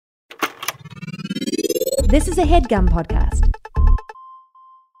This is a HeadGum podcast.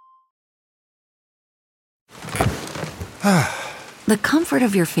 The comfort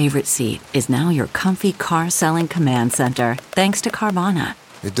of your favorite seat is now your comfy car-selling command center, thanks to Carvana.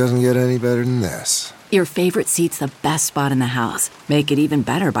 It doesn't get any better than this. Your favorite seat's the best spot in the house. Make it even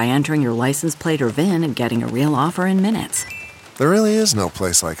better by entering your license plate or VIN and getting a real offer in minutes. There really is no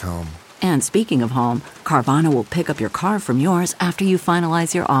place like home. And speaking of home, Carvana will pick up your car from yours after you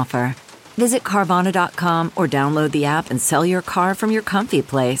finalize your offer. Visit Carvana.com or download the app and sell your car from your comfy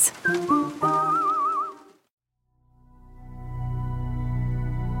place.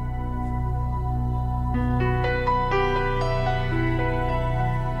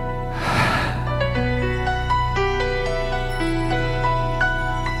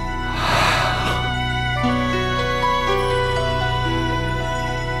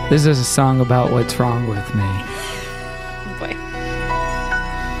 This is a song about what's wrong with me. Oh boy.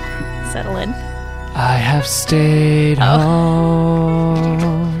 Settle in. I have stayed home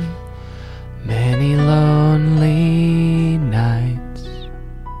many lonely nights.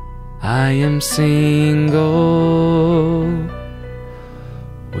 I am single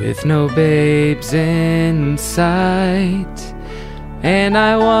with no babes in sight, and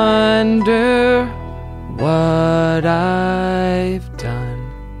I wonder what I've done.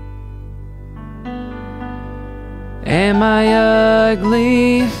 Am I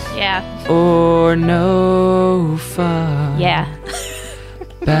ugly? Yeah. Or no fun? Yeah.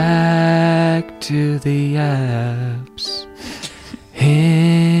 Back to the apps.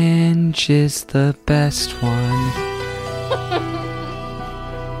 Hinge is the best one.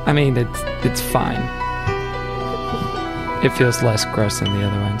 I mean, it's fine. It feels less gross than the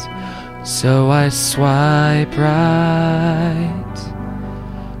other ones. So I swipe right,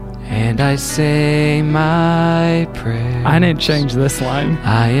 and I say my prayer. I didn't change this line.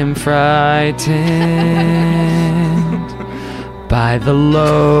 I am frightened by the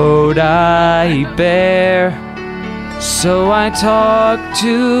load I bear. So I talk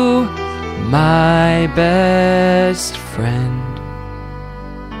to my best friend.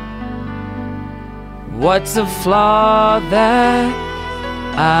 What's a flaw that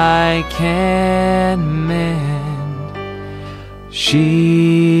I can mend?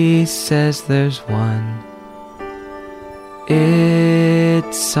 She says there's one.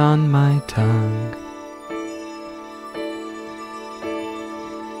 It's on my tongue.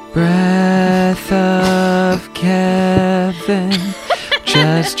 Breath of Kevin.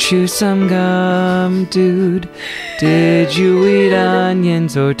 Just chew some gum, dude. Did you eat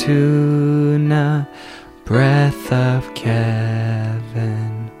onions or tuna? Breath of Kevin.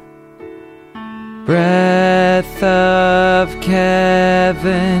 Breath of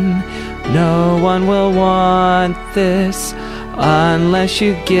Kevin. No one will want this unless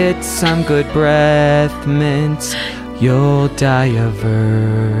you get some good breath mints. You'll die a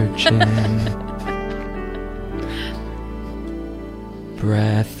virgin.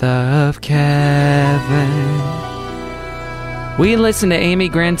 Breath of Kevin. We listened to Amy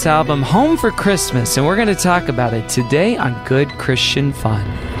Grant's album Home for Christmas, and we're going to talk about it today on Good Christian Fun.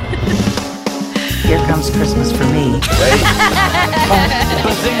 Here comes Christmas for me. Hey.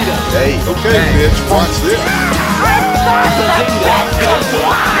 Hey, okay, bitch, watch this.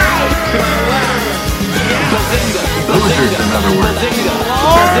 Losers, in other words.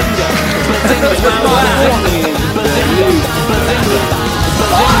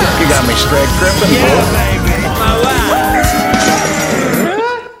 You got me straight tripping. Yeah, baby.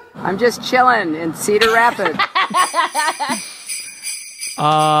 I'm just chilling in Cedar Rapids.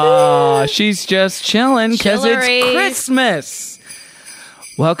 She's just chilling because it's Christmas.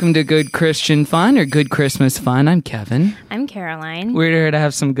 Welcome to Good Christian Fun, or Good Christmas Fun. I'm Kevin. I'm Caroline. We're here to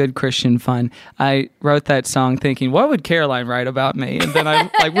have some good Christian fun. I wrote that song thinking, what would Caroline write about me? And then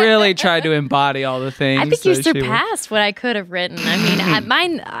I really tried to embody all the things. I think you surpassed what I could have written. I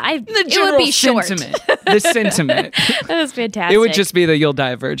mean, it would be short. The sentiment. That was fantastic. It would just be the "you'll die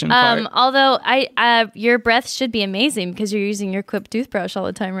a virgin" part. Although your breath should be amazing because you're using your Quip toothbrush all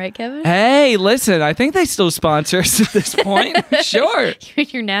the time, right, Kevin? Hey, listen, I think they still sponsor us at this point. Sure.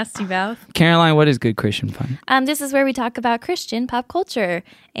 Your nasty mouth. Caroline, what is Good Christian Fun? This is where we talk about Christian pop culture.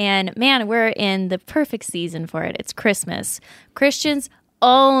 And man, we're in the perfect season for it. It's Christmas. Christians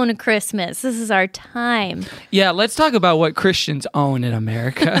own Christmas. This is our time. Yeah, let's talk about what Christians own in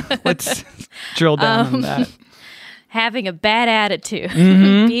America. Let's drill down on that. Having a bad attitude,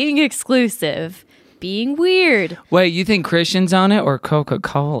 Mm-hmm. being exclusive, being weird. Wait, you think Christians own it or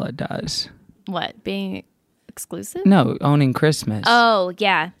Coca-Cola does? What? Being exclusive? No, owning Christmas. Oh,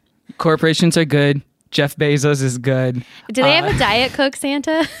 yeah. Corporations are good. Jeff Bezos is good. Do they have a Diet Coke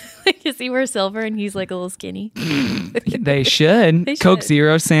Santa? Like, does he wear silver and he's like a little skinny? They should. They should. Coke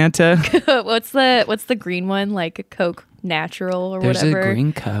Zero Santa. What's the green one? Like a Coke Natural or There's whatever. a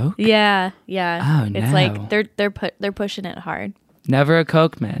green Coke? Yeah. Oh, no. It's like they're pushing it hard. Never a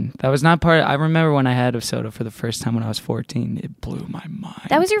Coke man. That was not part of, I remember when I had a soda for the first time when I was 14. It blew my mind.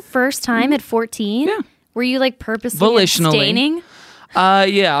 That was your first time at 14? Yeah. Were you like purposely Volitionally. abstaining?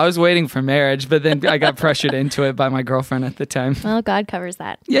 Yeah, I was waiting for marriage, but then I got pressured into it by my girlfriend at the time. Well, God covers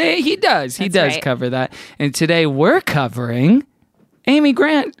that. Yeah, he does. He That's does right. cover that. And today we're covering Amy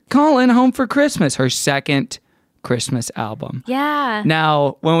Grant calling Home for Christmas, her second Christmas album. Yeah.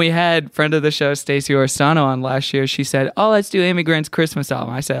 Now, when we had friend of the show, Stacey Orstano, on last year, she said, oh, let's do Amy Grant's Christmas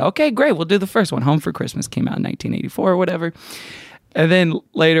album. I said, okay, great. We'll do the first one. Home for Christmas came out in 1984 or whatever. And then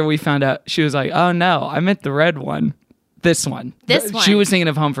later we found out, she was like, oh, no, I meant the red one. This one. She was thinking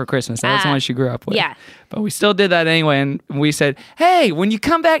of Home for Christmas. That was the one she grew up with. Yeah. But we still did that anyway. And we said, hey, when you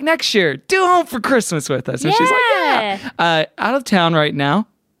come back next year, do Home for Christmas with us. And she's like, yeah. Out of town right now.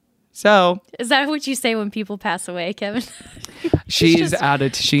 So. Is that what you say when people pass away, Kevin? She's out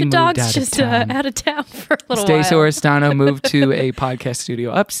of she the moved dog's out just of town. out of town for a little Stacey while. Oristano moved to a podcast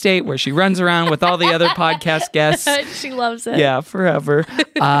studio upstate where she runs around with all the other podcast guests. She loves it. Yeah, forever.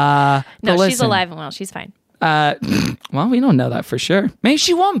 No, she's listen, alive and well. She's fine. well, we don't know that for sure. Maybe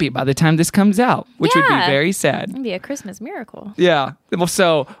she won't be by the time this comes out, which would be Yeah. very sad. It'd be a Christmas miracle. Yeah. Well,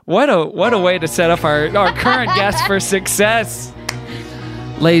 so what a way to set up our current guest for success.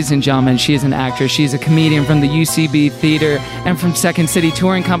 Ladies and gentlemen, she is an actress. She's a comedian from the UCB Theater and from Second City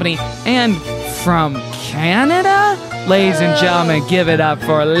Touring Company and from Canada. Ladies and gentlemen, give it up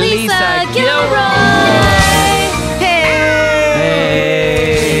for Lisa Gilroy.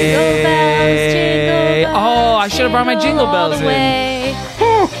 Hey. Oh, I should have brought my jingle bells in.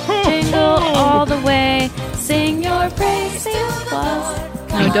 Jingle all the way. Sing your praise, Santa Claus.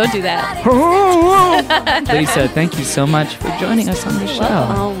 No, don't do that. Lisa, thank you so much for joining us on the show.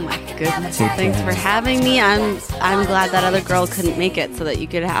 Oh my goodness! Thanks for having me. I'm glad that other girl couldn't make it so that you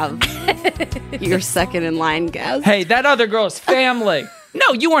could have your second in line guest. Hey, that other girl's family.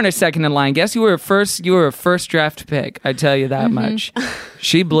 No, you weren't a second in line guest. You were a first draft pick. I tell you that much.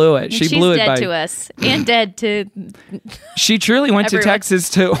 She blew it. She blew it She's by. dead to us and dead to. She truly went Everyone. to Texas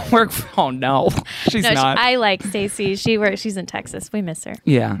to work. Oh no, she's No, not. I like Stacey. She's in Texas. We miss her.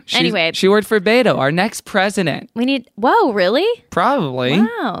 Yeah. Anyway. she worked for Beto, our next president. We need. Whoa, really? Probably.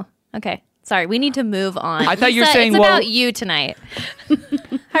 Wow. Okay. Sorry, we need to move on. I thought you were Lisa, saying, it's well- about you tonight.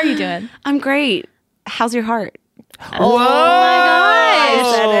 How are you doing? I'm great. How's your heart? Whoa!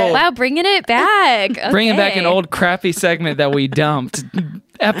 Gosh. said it. Wow, bringing it back. Bringing back an Okay. old crappy segment that we dumped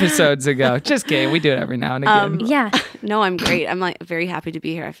episodes ago. Just kidding. We do it every now and again. Yeah. No, I'm great. I'm like very happy to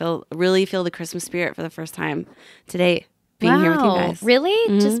be here. I really feel the Christmas spirit for the first time today. Being here with you guys. Really?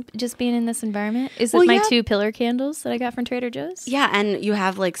 Just being in this environment? Is Well, it my yeah. 2 pillar candles that I got from Trader Joe's? Yeah, and you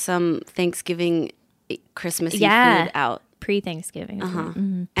have like some Thanksgiving, Christmassy Yeah. food out. Pre-Thanksgiving.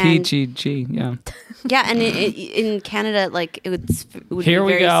 And PGG, yeah. yeah, and in Canada, like it would Here be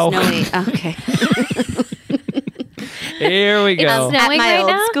we very go. snowy. Okay. Here we It's go. snowing At my right old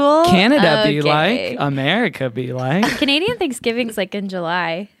now? school. Canada be Okay. like, America be like. Canadian Thanksgiving's like in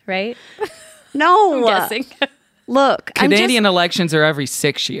July, right? No. I'm guessing. Look, Canadian elections are every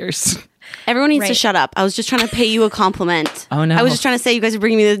 6 years. everyone needs to Right. shut up. I was just trying to pay you a compliment. Oh, no. I was just trying to say you guys are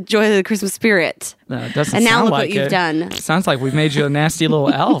bringing me the joy of the Christmas spirit. No, it doesn't And now sound look like what you've it. done. Sounds like we've made you a nasty little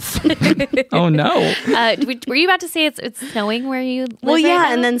elf. Oh no. Were you about to say it's snowing where you live Well, right yeah,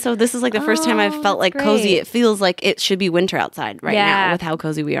 now? and then so this is like the first time I've felt like that's cozy. great. It feels like it should be winter outside right Yeah. now with how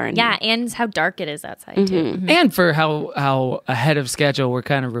cozy we are in Yeah, here. and how dark it is outside too. And for how ahead of schedule we're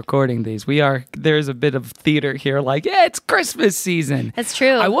kind of recording these. There's a bit of theater here like, yeah, it's Christmas season. That's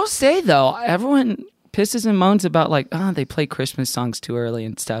true. I will say though, everyone pisses and moans about like, oh, they play Christmas songs too early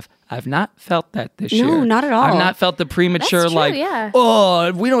and stuff. I've not felt that this year. No, not at all. I've not felt the premature That's true, like, yeah.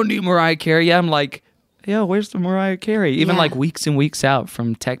 oh, we don't need Mariah Carey. Yeah, I'm like, yeah, where's the Mariah Carey? Even Yeah. like weeks and weeks out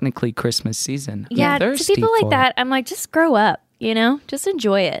from technically Christmas season. I'm Yeah, to thirsty people for like that, I'm like, just grow up, just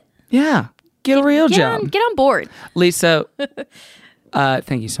enjoy it. Yeah. Get a real Get job. on board. Lisa,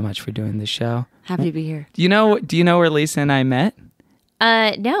 thank you so much for doing this show. Happy to be here. Do you know where Lisa and I met?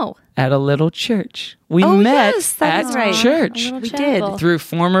 No. at a little church. We Oh, met yes, that at is right. church. A little We chapel. did. Through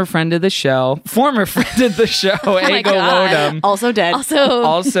former friend of the show, Ego God. Wodum, Also dead.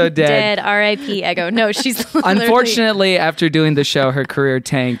 also dead. R.I.P. Ego. No, she's literally- Unfortunately, after doing the show, her career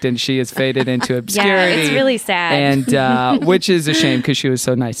tanked and she has faded into obscurity. it's really sad. And which is a shame because she was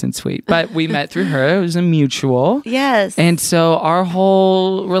so nice and sweet. But we met through her. It was a mutual. Yes. And so our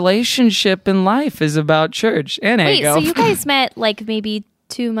whole relationship in life is about church and Wait, Ego. so you guys met like maybe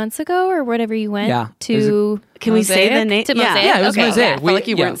 2 months ago or whatever you went Yeah. to? Can we say the Mosaic? name? To Yeah. Mosaic? Yeah, it was Okay. Mosaic. I felt like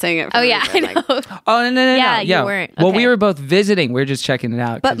you weren't saying it. For Oh a yeah, I reason, know. like- Oh, no. Yeah, you weren't. Well, we Okay. were both visiting. We are just checking it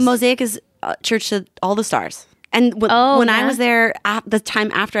out. But 'cause- Mosaic is church to all the stars. And when I yeah? was there, the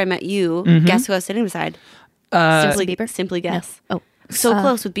time after I met you, guess who I was sitting beside? Simply Bieber? Simply guess. Oh. So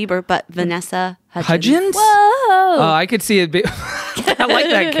close with Bieber, but Vanessa Hudgens? Whoa. Oh, I could see it be. I like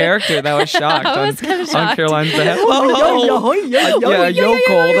that character that was shocked I on, was kinda on shocked. Caroline's behalf. Yeah,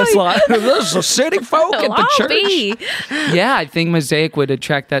 yokel. That's a lot. There's a city folk at the church. Lobby. Yeah, I think Mosaic would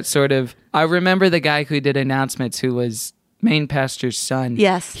attract that sort of. I remember the guy who did announcements who was main pastor's son.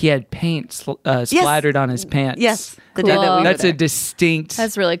 Yes. He had paint splattered on his pants. Yes. The Cool. day that we That's were a there. distinct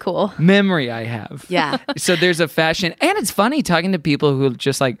That's really cool. memory I have. Yeah. So there's a fashion, and it's funny talking to people who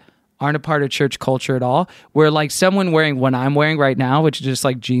just like aren't a part of church culture at all, where like someone wearing what I'm wearing right now, which is just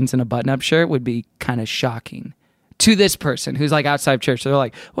like jeans and a button-up shirt, would be kind of shocking to this person who's like outside of church. They're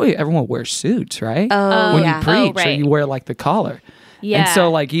like, well, everyone wears suits, right? Oh, when yeah. you preach, or right. you wear like the collar. Yeah. And so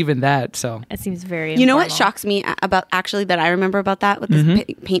like even that, so It seems very You know what informal. shocks me about actually that I remember about that with the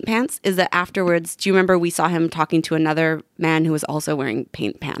paint pants is that afterwards, do you remember we saw him talking to another man who was also wearing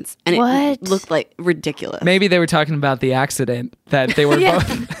paint pants? And What? it looked like ridiculous. maybe they were talking about the accident that they were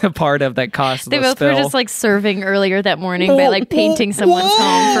both a part of that caused They the both spill. were just like serving earlier that morning by like painting someone's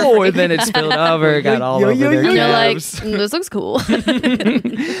home for Oh, free. and then it spilled over, got all over their You're like, calves. this looks cool.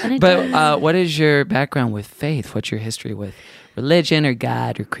 But what is your background with faith? What's your history with religion or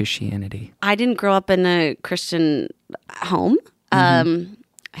God or Christianity? I didn't grow up in a Christian home. I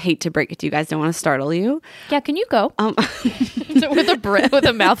hate to break it to you guys, don't want to startle you. Yeah, can you go with a bread with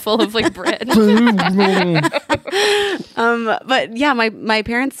a mouthful of like bread? But yeah, my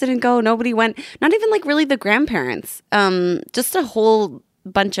parents didn't go. Nobody went. Not even like really the grandparents. Just a whole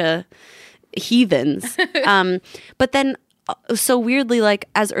bunch of heathens. But then, so weirdly, like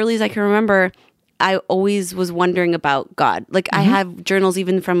as early as I can remember, I always was wondering about God. Like I have journals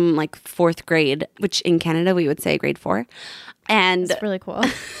even from like 4th grade, which in Canada we would say grade 4. And It's really cool.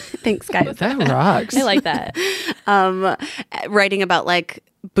 thanks, guys. That rocks. I like that. Writing about like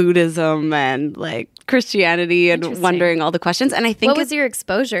Buddhism and like Christianity and Interesting. wondering all the questions. And I think What was your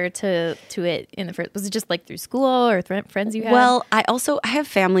exposure to it in the first? Was it just like through school or friends you had? well, I have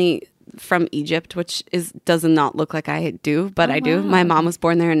family from Egypt, which does not look like I do, but I do. My mom was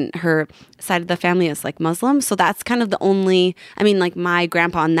born there, and her side of the family is like Muslim, so that's kind of the only. I mean, like my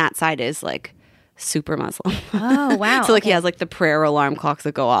grandpa on that side is like super Muslim. Oh, wow. So like he Okay. has like the prayer alarm clocks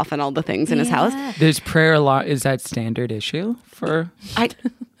that go off and all the things in his house. There's prayer alarm. Is that standard issue for? I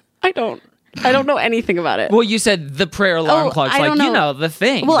don't know anything about it. Well, you said the prayer alarm Oh, clock's I like don't know. the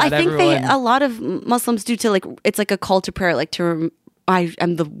thing. Well, I Not think everyone- a lot of Muslims do to like it's like a call to prayer, like to. I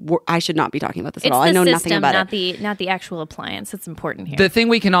should not be talking about this at It's all. the I know system, nothing about it. not the actual appliance. It's important here. The thing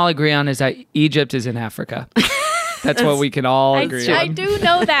we can all agree on is that Egypt is in Africa. That's what we can all agree I on. do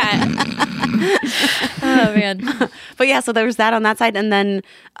know that. Oh man. But yeah, so there was that on that side, and then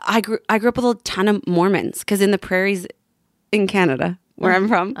I grew up with a ton of Mormons because in the prairies in Canada, where I'm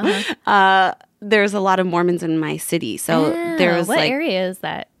from, there's a lot of Mormons in my city. So there was what like area is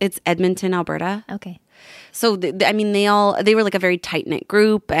that? it's Edmonton, Alberta. Okay. So I mean, they were like a very tight knit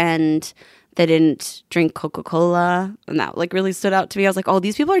group, and they didn't drink Coca-Cola, and that like really stood out to me. I was like, oh,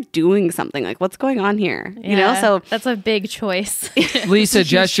 these people are doing something. Like, what's going on here? You know? Yeah, So that's a big choice. Lisa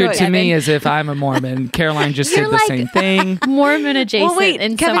gestured choice. to me as if I'm a Mormon. Caroline just said the like- same thing. Mormon adjacent Well, wait,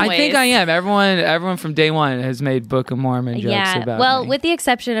 in Kevin, some I ways. think I am. Everyone from day one has made Book of Mormon jokes Yeah. about Well, me. with the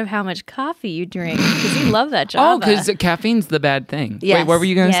exception of how much coffee you drink, because you love that Oh, Java. because caffeine's the bad thing. Yes. Wait, what were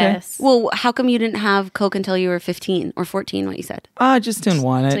you going to say? yes. well, how come you didn't have Coke until you were 15 or 14? What you said? I just didn't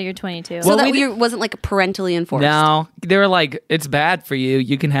want So it. you're 22. So Well, that we wasn't like parentally enforced. No, they were like, it's bad for you.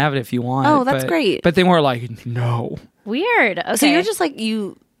 You can have it if you want. Oh, that's but- great. But they were like, no. Weird. Okay. So you're just like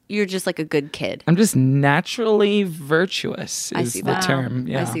you're just like a good kid. I'm just naturally virtuous. I Is see the that. term?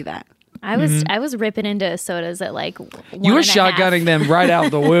 Yeah. I see that. I was ripping into sodas at like You were shotgunning them right out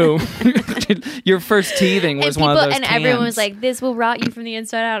the womb. Your first teething was one of those and cans. everyone was like, "This will rot you from the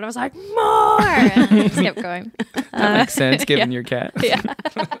inside out." And I was like, "More!" And I just kept going. That makes sense, given your cat. Yeah.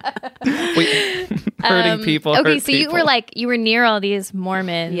 Hurting people. Okay, hurt so you people. were you were near all these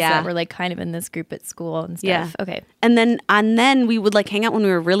Mormons Yeah. that were like kind of in this group at school and stuff. Yeah. Okay. And then we would like hang out when we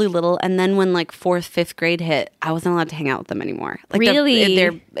were really little, and then when like 4th, 5th grade hit, I wasn't allowed to hang out with them anymore. Like Really?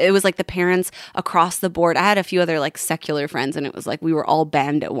 it was like the parents across the board. I had a few other like secular friends, and it was like we were all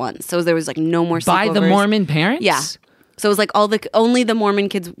banned at once. So there was like no more by the sleepovers. Mormon parents? Yeah. So it was like only the Mormon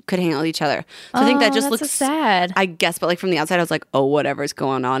kids could hang out with each other. So I think that just that's looks so sad. I guess, but like from the outside, I was like, oh, whatever's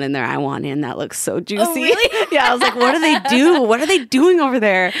going on in there, I want in. That looks so juicy. Oh, really? Yeah, I was like, what do they do? What are they doing over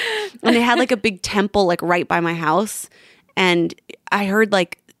there? And they had like a big temple like right by my house, and I heard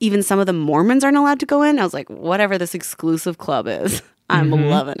like even some of the Mormons aren't allowed to go in. I was like, whatever this exclusive club is, I'm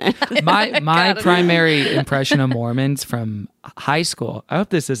loving it. My primary impression of Mormons from high school, I hope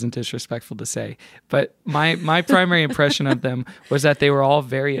this isn't disrespectful to say, but my primary impression of them was that they were all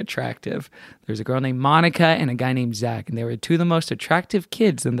very attractive. There's a girl named Monica and a guy named Zach, and they were two of the most attractive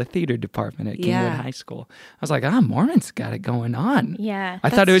kids in the theater department at Kingwood Yeah. High School. I was like, Mormons got it going on. Yeah. I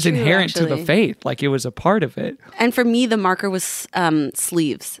thought it was That's true, inherent to the actually. faith, like it was a part of it. And for me, the marker was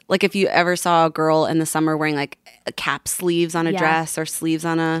sleeves. Like if you ever saw a girl in the summer wearing like cap sleeves on a Yeah. dress or sleeves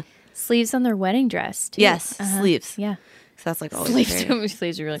on a Sleeves on their wedding dress, too. yes, sleeves. Yeah. So that's like always very-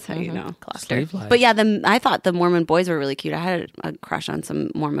 Sleeves are really how you know. Slave life. But yeah, I thought the Mormon boys were really cute. I had a crush on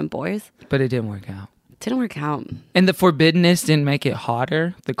some Mormon boys. But it didn't work out. Didn't work out. And the forbiddenness didn't make it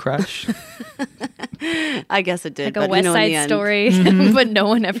hotter, the crush. I guess it did. Like a but, West in the Side end, Story, but no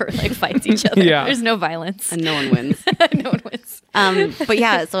one ever like fights each other. Yeah. There's no violence. and no one wins. No one wins. But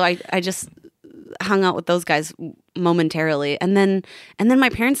yeah, so I just hung out with those guys momentarily, and then my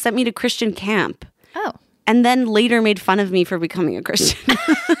parents sent me to Christian camp, Oh. and then later made fun of me for becoming a Christian.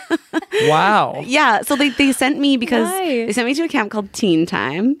 Wow. Yeah, so they sent me because Why? they sent me to a camp called Teen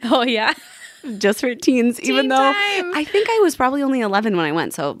Time, Oh, yeah. just for teens. even though Time. I think I was probably only 11 when I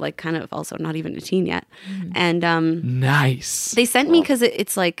went, so like kind of also not even a teen yet. And Nice. they sent me because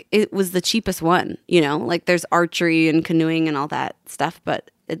it's like it was the cheapest one, like there's archery and canoeing and all that stuff,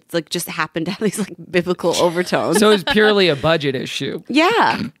 but it's like just happened to have these like biblical overtones. So it's purely a budget issue.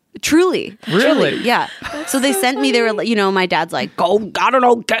 Yeah. Truly. Really? Truly, yeah. So they sent me, they were like, my dad's like, go, I don't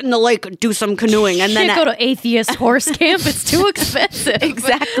know, get in the lake and do some canoeing. And then Can't go to atheist horse camp. It's too expensive.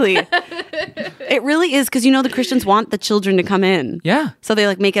 exactly. It really is because, the Christians want the children to come in. Yeah. So they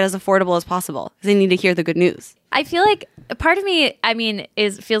like make it as affordable as possible. They need to hear the good news. I feel like a part of me,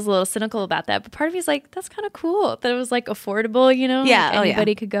 feels a little cynical about that, but part of me is like, that's kind of cool that it was like affordable, Yeah, Like, oh, yeah.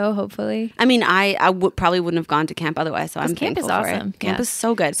 anybody could go, hopefully. I mean, I probably wouldn't have gone to camp otherwise, so I'm Camp is thankful for awesome. it. Camp Yeah. is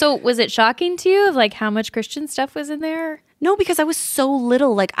so good. So was it shocking to you of like how much Christian stuff was in there? No, because I was so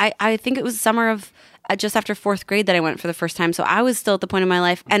little. Like I think it was summer of just after 4th grade that I went for the first time. So I was still at the point in my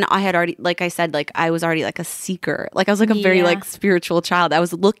life, and I had already, like I said, like I was already like a seeker. Like I was like a very Yeah. like spiritual child. I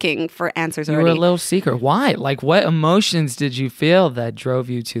was looking for answers You were already. a little seeker. Why? Like, what emotions did you feel that drove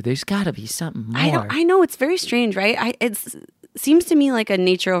you to? There's got to be something more. I know it's very strange, right? It's seems to me like a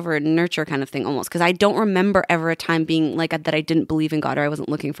nature over nurture kind of thing almost, because I don't remember ever a time being like that I didn't believe in God or I wasn't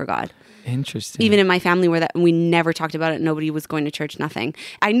looking for God. Interesting. Even in my family where that we never talked about it, nobody was going to church, nothing.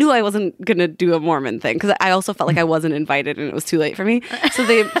 I knew I wasn't going to do a Mormon thing because I also felt like I wasn't invited and it was too late for me. So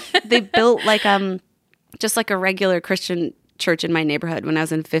they built like just like a regular Christian church in my neighborhood when I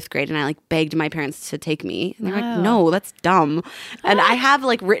was in 5th grade, and I like begged my parents to take me. And they're like, no, that's dumb. And I have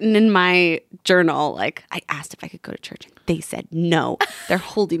like written in my journal, like I asked if I could go to church. They said no. They're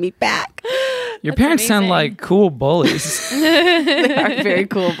holding me back. Your parents sound amazing. like cool bullies. They are very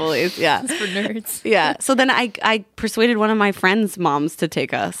cool bullies. Yeah. For nerds. Yeah. So then I persuaded one of my friends' moms to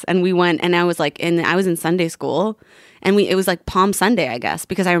take us, and we went, and I was in Sunday school, and it was like Palm Sunday, I guess,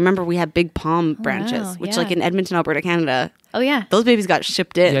 because I remember we had big palm branches, wow, which yeah. like in Edmonton, Alberta, Canada, Oh, yeah. those babies got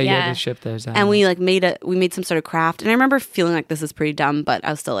shipped in. Yeah, you Yeah. had to ship those out. And we like made some sort of craft, and I remember feeling like this is pretty dumb, but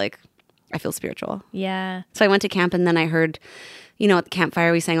I was still like, I feel spiritual. Yeah. So I went to camp, and then I heard, at the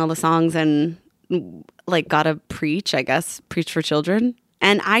campfire we sang all the songs and like got to preach for children.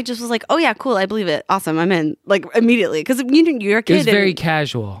 And I just was like, oh yeah, cool, I believe it. Awesome, I'm in. Like immediately. Because you're a kid. it was very and-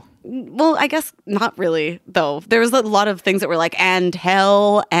 casual. well, I guess not really, though. There was a lot of things that were like, and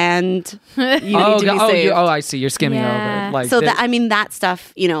hell, and you need to be saved. I see. You're skimming Yeah. over. Like So that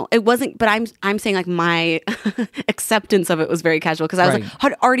stuff, it wasn't. But I'm saying like my acceptance of it was very casual because I was Right. like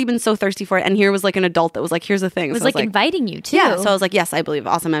had already been so thirsty for it, and here was like an adult that was like, here's the thing. It was So I like inviting you, too. yeah. So I was like, yes, I believe.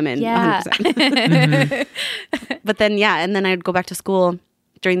 Awesome, I'm in. Yeah. 100%. But then and then I'd go back to school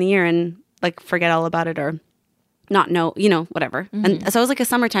during the year and like forget all about it or not know, whatever. And so I was like a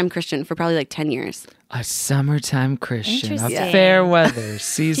summertime Christian for probably like 10 years. A summertime Christian, a Interesting. fair weather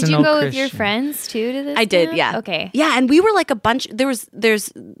seasonal Did you go Christian. with your friends too to this? I did, camp? yeah. Okay. Yeah, and we were like a bunch. There's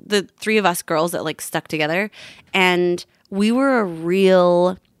the three of us girls that like stuck together, and we were a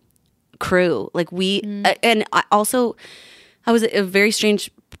real crew. Like and I was a very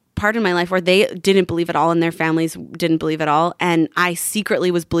strange part in my life where they didn't believe at all, and their families didn't believe at all, and I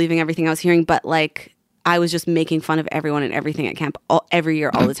secretly was believing everything I was hearing, but like I was just making fun of everyone and everything at camp every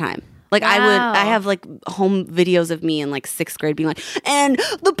year, all the time. Like Wow. I have like home videos of me in like 6th grade being like, and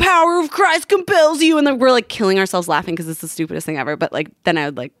the power of Christ compels you. And then we're like killing ourselves laughing because it's the stupidest thing ever. But like, then I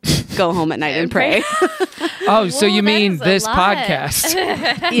would like go home at night and pray. Oh, so you Whoa, that mean is a this lot. podcast?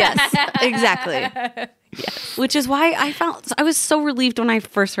 Yes, exactly. Yes. Which is why I was so relieved when I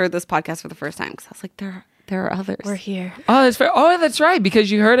first heard this podcast for the first time. Because I was like, there are others. We're here. Oh, that's fair. Oh, that's right. Because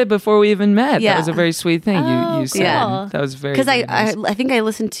you heard it before we even met. Yeah. That was a very sweet thing you said. Yeah. That was very Because very nice. I think I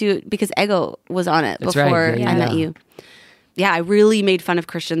listened to because Ego was on it That's before right. Yeah, I met yeah. you. Yeah, I really made fun of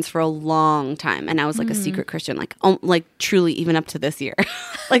Christians for a long time, and I was like a secret Christian, like truly even up to this year.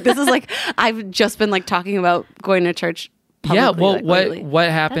 Like this is like I've just been like talking about going to church. Yeah, publicly, well, like, lately. what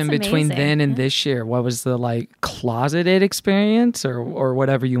happened That's between amazing. then and this year? What was the like closeted experience or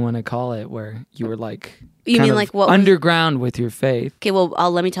whatever you want to call it, where you were like You kind mean of like what was- underground with your faith? Okay, well,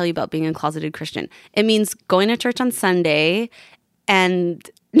 let me tell you about being a closeted Christian. It means going to church on Sunday and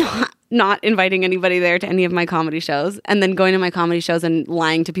not inviting anybody there to any of my comedy shows, and then going to my comedy shows and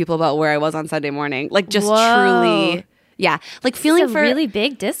lying to people about where I was on Sunday morning. Like just Whoa. truly, yeah, like feeling It's a for really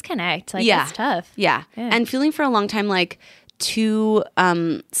big disconnect. Like yeah, it's tough. Yeah. And feeling for a long time like too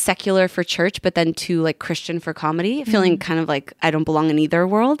secular for church, but then too like Christian for comedy. Feeling kind of like I don't belong in either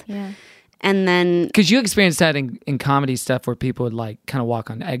world. Yeah. And then Because you experienced that in comedy stuff where people would like kind of walk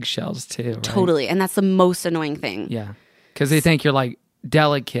on eggshells too, right? totally, and that's the most annoying thing. Yeah, because they think you're like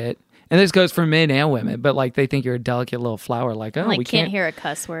delicate, and this goes for men and women. But like they think you're a delicate little flower. Like we Like can't can't hear a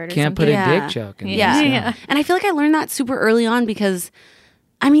cuss word or can't put something. a Yeah. dick joke in Yeah. this. Yeah. And I feel like I learned that super early on because,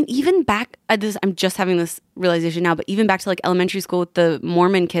 I mean, even back at this, I'm just having this realization now, but even back to like elementary school with the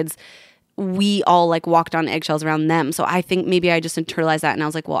Mormon kids, we all like walked on eggshells around them. So I think maybe I just internalized that and I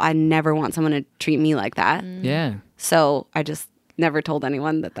was like, well, I never want someone to treat me like that. Yeah. So I just never told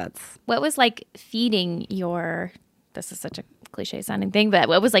anyone that that's. What was like feeding your, this is such a cliche sounding thing, but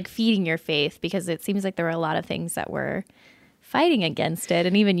what was like feeding your faith? Because it seems like there were a lot of things that were fighting against it.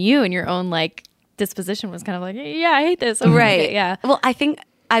 And even you and your own like disposition was kind of like, yeah, I hate this. I'm Right. okay, yeah. Well, I think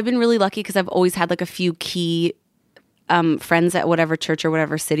I've been really lucky because I've always had like a few key friends at whatever church or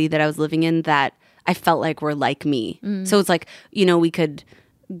whatever city that I was living in that I felt like were like me. So it's like, we could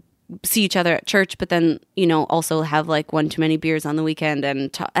see each other at church, but then, also have like one too many beers on the weekend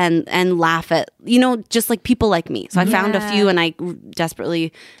and laugh at, just like people like me. So I found a few and I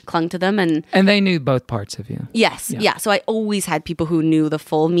desperately clung to them. And And they knew both parts of you. yes, yeah. So I always had people who knew the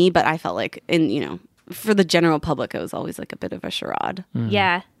full me, but I felt like for the general public, it was always like a bit of a charade.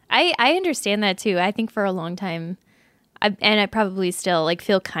 Yeah. I understand that too. I think for a long time, I probably still like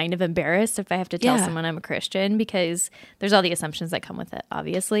feel kind of embarrassed if I have to tell Yeah. someone I'm a Christian because there's all the assumptions that come with it,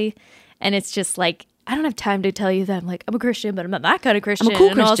 obviously. And it's just like, I don't have time to tell you that I'm a Christian, but I'm not that kind of Christian.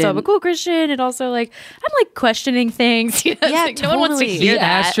 cool And also Christian. I'm a cool Christian. And also like, I'm like questioning things. It's Yeah, like, no one wants to totally. hear The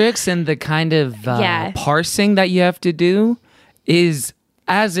that. asterisks and the kind of Yeah. parsing that you have to do is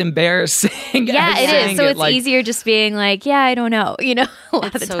as embarrassing. Yeah, as it saying is. So it's like, easier just being like, yeah, I don't know, a lot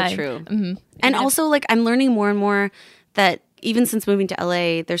of It's the so time. true. And also, like, I'm learning more and more that even since moving to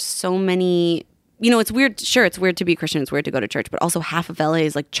LA, there's so many. It's weird. Sure, it's weird to be Christian. It's weird to go to church, but also half of LA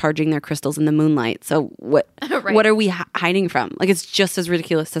is like charging their crystals in the moonlight. So what? Right. What are we hiding from? Like, it's just as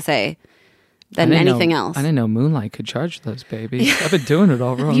ridiculous to say I than didn't anything know, else. I didn't know Moonlight could charge those babies. I've been doing it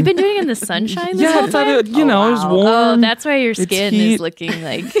all wrong. Have you been doing it in the sunshine this yeah, whole I thought time? it, it was warm. Oh, that's why your It's skin heat. is looking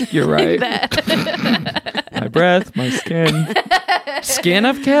like You're right. that. My breath, my skin. Skin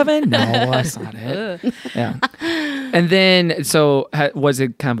of Kevin? No, that's not it. Yeah. And then, so was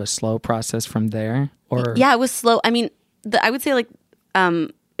it kind of a slow process from there? Or Yeah, it was slow. I mean, I would say like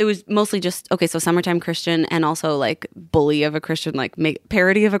it was mostly just okay. So summertime Christian and also like bully of a Christian, like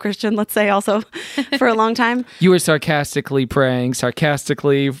parody of a Christian. Let's say also for a long time. you were sarcastically praying,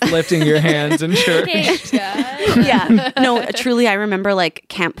 sarcastically lifting your hands in church. Yeah, no, truly, I remember like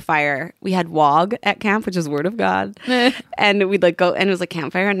campfire. We had WOG at camp, which is Word of God, and we'd like go and it was like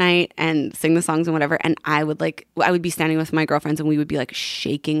campfire at night and sing the songs and whatever. And I would be standing with my girlfriends and we would be like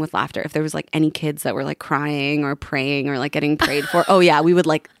shaking with laughter if there was like any kids that were like crying or praying or like getting prayed for. Oh yeah, we would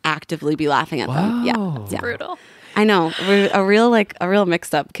like actively be laughing at them. Wow. Yeah, Brutal. I know, a real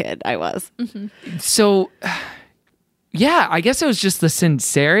mixed up kid I was. So yeah, I guess it was just the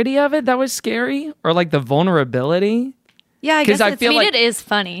sincerity of it that was scary, or like the vulnerability. Yeah, I guess I feel like it is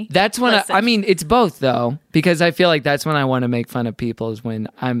funny. That's when I mean, it's both though, because I feel like that's when I want to make fun of people is when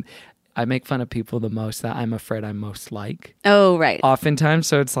I make fun of people the most that I'm afraid I'm most like. Oh, right. Oftentimes,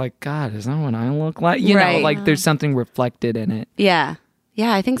 so it's like, God, is that what I look like? You know, like there's something reflected in it. Yeah.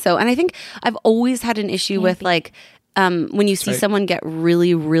 Yeah, I think so. And I think I've always had an issue with like when you see someone get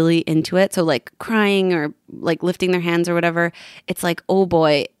really, really into it, so like crying or like lifting their hands or whatever, it's like, oh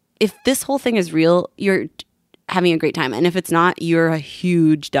boy, if this whole thing is real, you're having a great time, and if it's not, you're a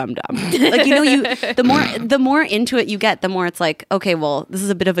huge dum dum. Like, you know, the more into it you get, the more it's like, okay, well, this is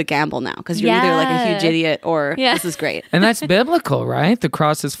a bit of a gamble now because you're either like a huge idiot or this is great. And that's biblical, right? The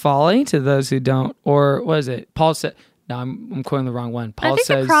cross is folly to those who don't. Or was it Paul said? No, I'm quoting the wrong one. Paul I think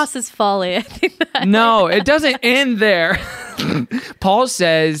says the cross is folly. I think that. No, it doesn't end there. Paul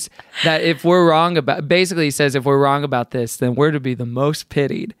says that if we're wrong about, basically he says if we're wrong about this, then we're to be the most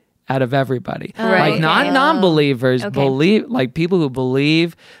pitied out of everybody. Right. Like not non-believers, believe, like people who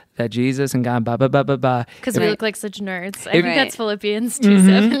believe that Jesus and God, blah, blah, blah, blah, blah. Because we look like such nerds. I think that's Philippians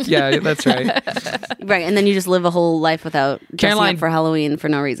 2:7. Mm-hmm. Yeah, that's right. Right, and then you just live a whole life without dressing up for Halloween for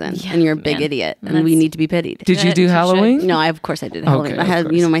no reason, and you're a big idiot, and we need to be pitied. Did you do Halloween? No, of course I did Halloween. Okay, I had,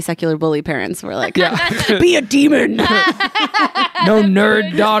 my secular bully parents were like, Yeah. be a demon. No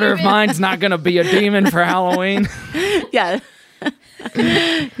nerd daughter of mine's not going to be a demon for Halloween. Yeah.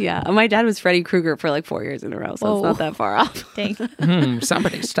 Yeah, my dad was Freddy Krueger for like 4 years in a row, so it's not that far off. Dang.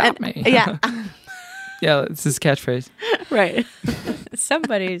 Somebody stop me. Yeah. Yeah, it's his catchphrase. Right.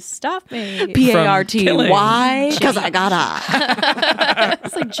 Somebody stop me. PARTY. Because I gotta.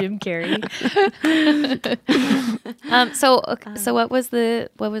 It's like Jim Carrey. So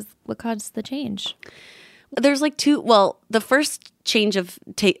what caused the change? There's like two. Well, the first change of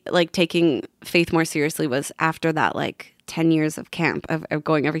taking faith more seriously was after that, like 10 years of camp of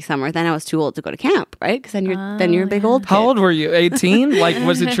going every summer. Then I was too old to go to camp, right? Because then you're a big old kid. How old were you? 18? Like,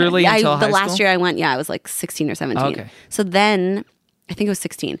 was it truly until high the last school? year I went, I was like 16 or 17. Okay. So then I think it was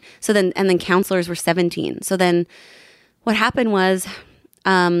 16. So then counselors were 17. So then what happened was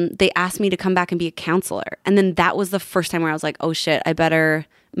they asked me to come back and be a counselor. And then that was the first time where I was like, oh shit, I better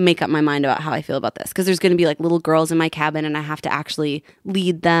make up my mind about how I feel about this. Because there's going to be like little girls in my cabin and I have to actually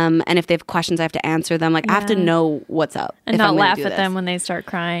lead them. And if they have questions, I have to answer them. Like I have to know what's up. And not laugh at them when they start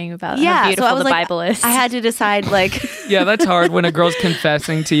crying about how so beautiful I was the like, Bible is. I had to decide like... Yeah, that's hard when a girl's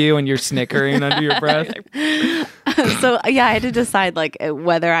confessing to you and you're snickering under your breath. So yeah, I had to decide like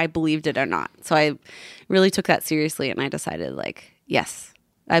whether I believed it or not. So I really took that seriously and I decided like, yes,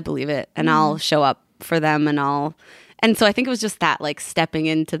 I believe it and I'll show up for them and so I think it was just that like stepping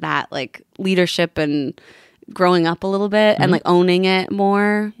into that like leadership and growing up a little bit and like owning it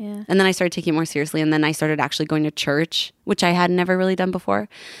more. Yeah. And then I started taking it more seriously and then I started actually going to church, which I had never really done before.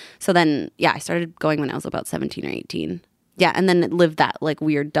 So then, I started going when I was about 17 or 18. Yeah. And then lived that like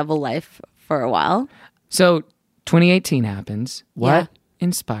weird double life for a while. So 2018 happens. What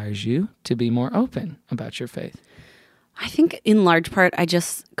inspires you to be more open about your faith? I think in large part, I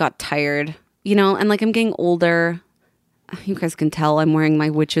just got tired, and like I'm getting older. You guys can tell I'm wearing my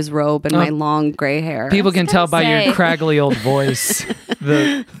witch's robe and my long gray hair. People can tell by your craggly old voice.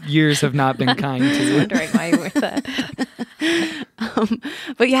 The years have not been kind to you. Wondering why you wear that.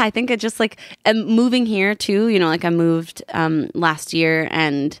 But yeah, I think it just like, and moving here too, like I moved last year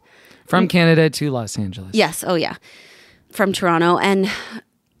and... From Canada to Los Angeles. Yes. Oh yeah. From Toronto. And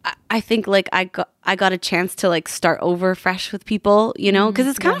I think like I got a chance to like start over fresh with people, because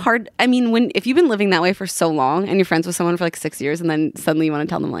it's kind of hard. I mean, if you've been living that way for so long and you're friends with someone for like 6 years and then suddenly you want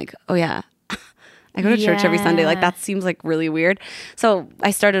to tell them like, oh yeah, I go to church every Sunday. Like that seems like really weird. So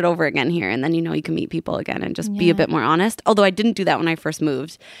I started over again here and then, you can meet people again and just be a bit more honest. Although I didn't do that when I first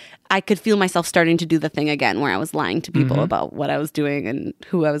moved. I could feel myself starting to do the thing again where I was lying to people about what I was doing and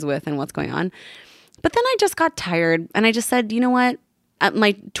who I was with and what's going on. But then I just got tired and I just said, you know what?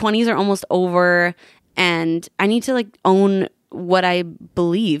 My 20s are almost over and I need to like own what I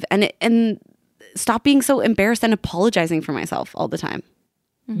believe and stop being so embarrassed and apologizing for myself all the time.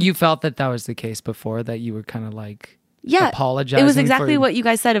 You felt that was the case before, that you were kind of like apologizing? It was exactly what you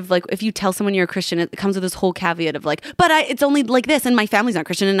guys said of like, if you tell someone you're a Christian, it comes with this whole caveat of like, but it's only like this and my family's not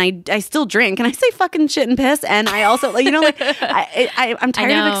Christian and I still drink and I say fucking shit and piss and I also like, I'm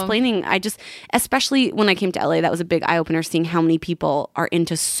tired of explaining. I just, especially when I came to LA, that was a big eye opener seeing how many people are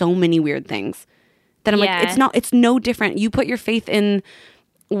into so many weird things that I'm like, it's no different. You put your faith in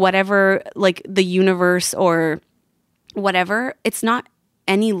whatever, like the universe or whatever, it's not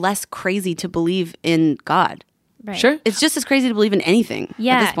any less crazy to believe in God. Right. Sure. It's just as crazy to believe in anything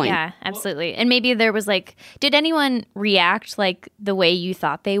at this point. Yeah, absolutely. And maybe there was like, did anyone react like the way you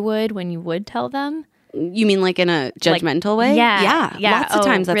thought they would when you would tell them? You mean like in a judgmental way? Yeah. Lots of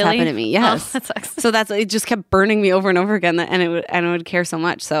times that's really? happened to me. Yes. Oh, that sucks. So it just kept burning me over and over again, and I would care so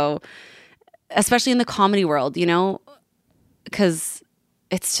much. So, especially in the comedy world, because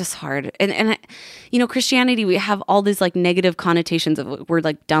it's just hard. And Christianity, we have all these like negative connotations of we're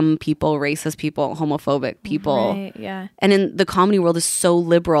like dumb people, racist people, homophobic people. Right, yeah. And in the comedy world is so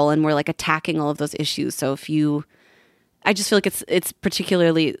liberal, and we're like attacking all of those issues. So I just feel like it's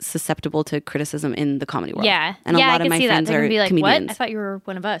particularly susceptible to criticism in the comedy world. Yeah. And a lot I of my see friends that. They're are gonna be like, comedians. what? I thought you were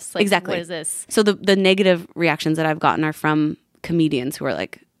one of us. Like, Exactly. What is this? So the negative reactions that I've gotten are from comedians who are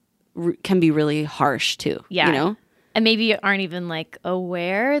like can be really harsh too. Yeah. And maybe you aren't even like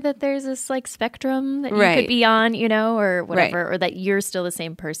aware that there's this like spectrum that you Right. could be on, or whatever, Right. or that you're still the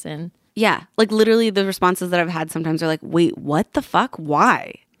same person. Yeah. Like literally the responses that I've had sometimes are like, wait, what the fuck?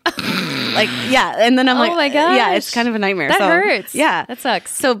 Why? Like, yeah. And then I'm like, Oh my gosh. yeah, it's kind of a nightmare. That So, hurts. Yeah. That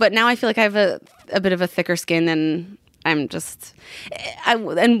sucks. So, but now I feel like I have a bit of a thicker skin, and I'm just,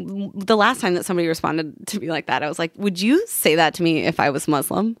 and the last time that somebody responded to me like that, I was like, would you say that to me if I was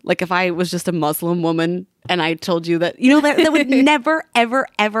Muslim? Like if I was just a Muslim woman and I told you that, that would never, ever,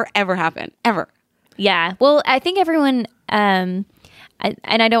 ever, ever happen. Ever. Yeah. Well, I think everyone, and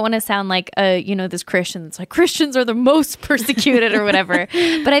I don't want to sound like, this Christian. It's like Christians are the most persecuted or whatever.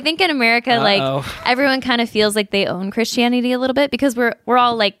 But I think in America, like everyone kind of feels like they own Christianity a little bit because we're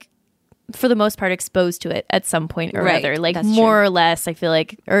all like, for the most part, exposed to it at some point or Right, other. Like that's more true. or less, I feel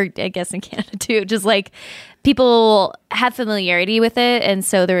like, or I guess in Canada too, just like people have familiarity with it. And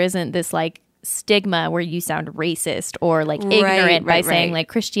so there isn't this like stigma where you sound racist or like ignorant by right, saying right. like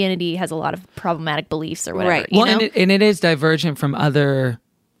Christianity has a lot of problematic beliefs or whatever. Right. You Well, know? and it is divergent from other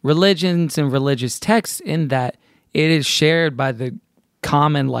religions and religious texts in that it is shared by the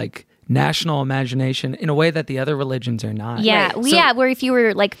common like national imagination in a way that the other religions are not. Yeah, Right. well, So- yeah. Where if you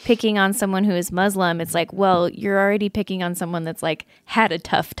were like picking on someone who is Muslim, it's like, well, you're already picking on someone that's like had a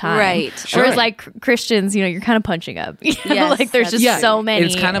tough time, Right. Whereas Sure. like Christians, you're kind of punching up. Yes, Like there's just Yeah, so many.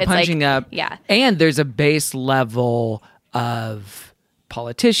 It's kind of like- punching up. Yeah, And there's a base level of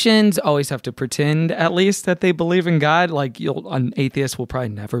politicians always have to pretend at least that they believe in God. Like an atheist will probably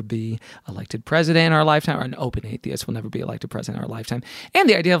never be elected president in our lifetime, or an open atheist will never be elected president in our lifetime. And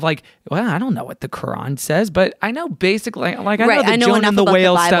the idea of like, well, I don't know what the Quran says, but I know basically like I know Right. the I know Jonah enough and the about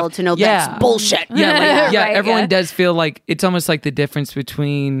whale the Bible stuff to know yeah. that's bullshit. Yeah, like, yeah. Right, Everyone yeah. does feel like it's almost like the difference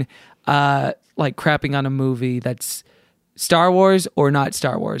between like crapping on a movie that's Star Wars or not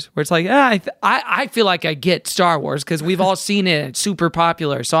Star Wars, where it's like, I feel like I get Star Wars because we've all seen it. It's super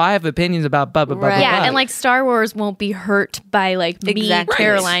popular, so I have opinions about blah blah blah. Right. blah, yeah, blah. and like Star Wars won't be hurt by like me, Exactly.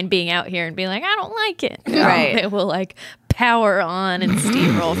 Caroline, being out here and being like, I don't like it. Right. They will like power on and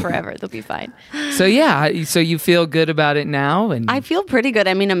steamroll forever. They'll be fine. So yeah, so you feel good about it now, and I feel pretty good.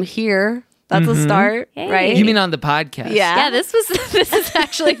 I mean, I'm here. That's a start, Hey. right? you mean on the podcast? Yeah. Yeah, this is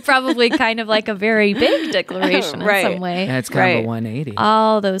actually probably kind of like a very big declaration in Right. some way. Yeah, it's kind of Right. a 180.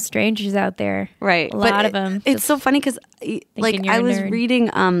 All those strangers out there, Right. A lot of them. It's so funny because like you're I a was nerd. reading,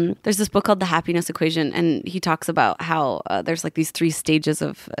 there's this book called The Happiness Equation, and he talks about how there's like these 3 stages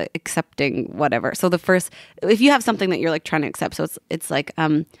of accepting whatever. So the first, if you have something that you're like trying to accept, so it's like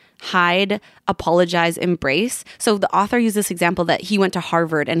hide, apologize, embrace. So the author used this example that he went to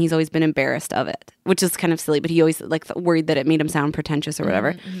Harvard and he's always been embarrassed of it, which is kind of silly, but he always like worried that it made him sound pretentious or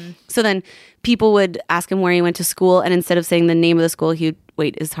whatever. So then people would ask him where he went to school, and instead of saying the name of the school, he would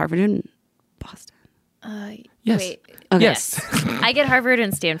wait, is Harvard in Boston? Yes. Wait. Okay. Yes. I get Harvard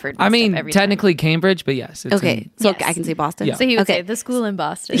and Stanford. And I mean, stuff every time. technically Cambridge, but yes. It's Okay, so Yes. I can say Boston. Yeah. So he would Okay. say the school in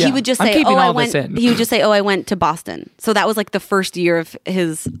Boston. Yeah. He would just I'm say, keeping "Oh, I all this went." in. He would just say, "Oh, I went to Boston." So that was like the first year of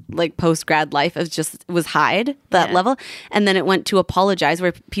his like post grad life. It was hide that Yeah. level, and then it went to apologize,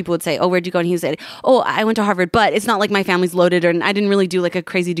 where people would say, "Oh, where'd you go?" And he would say, "Oh, I went to Harvard, but it's not like my family's loaded, or I didn't really do like a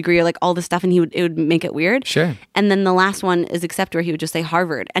crazy degree or like all this stuff." And it would make it weird. Sure. And then the last one is accept, where he would just say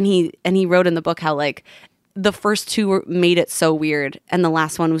Harvard, and he wrote in the book how like the first 2 made it so weird, and the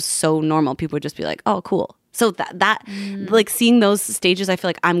last one was so normal. People would just be like, "Oh, cool." So that like seeing those stages, I feel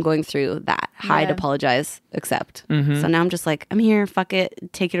like I'm going through that hide, Yeah. apologize, accept. So now I'm just like, I'm here, fuck it,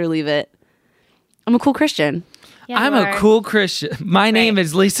 take it or leave it. I'm a cool Christian. Yeah, I'm you a are. cool Christian. My name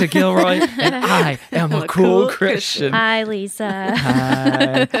is Lisa Gilroy, and I am a cool Christian. Hi, Lisa.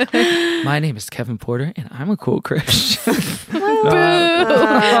 Hi. My name is Kevin Porter, and I'm a cool Christian.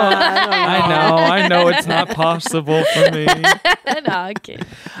 I know it's not possible for me. No, I'm kidding.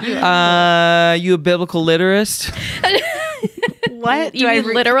 You a biblical literist? What? You mean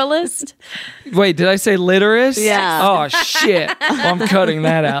literalist? Wait, did I say literist? Yeah. Oh, shit. Well, I'm cutting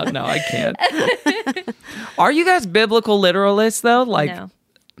that out. No, I can't. Are you guys biblical literalists, though? Like,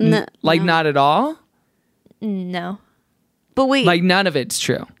 No. not at all? No. But wait. Like, none of it's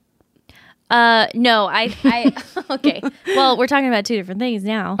true. No, I okay. Well, we're talking about two different things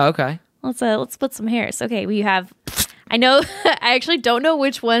now. Okay. Let's split some hairs. Okay, we have. I know. I actually don't know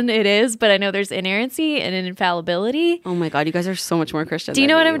which one it is, but I know there's inerrancy and an infallibility. Oh my God, you guys are so much more Christian. Do you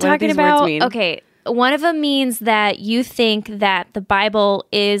know what I'm do talking these words about? mean? Okay, one of them means that you think that the Bible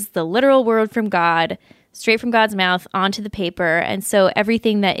is the literal word from God, straight from God's mouth onto the paper, and so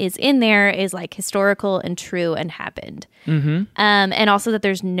everything that is in there is like historical and true and happened. Mm-hmm. And also that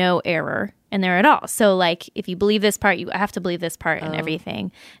there's no error in there at all. So like if you believe this part, you have to believe this part and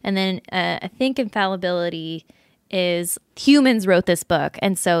everything. And then I think infallibility is humans wrote this book,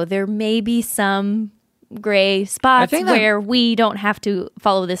 and so there may be some gray spots where we don't have to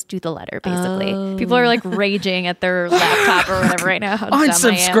follow this to the letter, basically. People are like raging at their laptop or whatever right now. How dumb I am.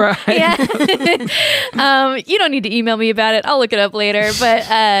 Unsubscribe. Yeah. You don't need to email me about it. I'll look it up later.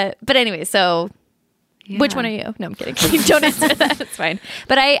 But anyway, so which one are you? No, I'm kidding. Don't answer that. It's fine.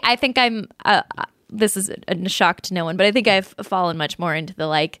 But I think I'm this is a shock to no one, but I think I've fallen much more into the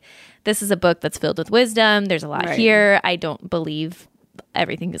like, this is a book that's filled with wisdom. There's a lot here. I don't believe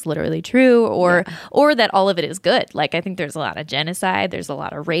everything is literally true or that all of it is good. Like I think there's a lot of genocide. There's a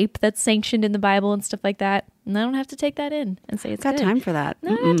lot of rape that's sanctioned in the Bible and stuff like that. And I don't have to take that in and say it's got good. time for that.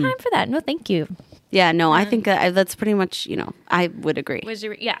 No, I don't have time for that. No, thank you. Yeah, no, I think that's pretty much, I would agree.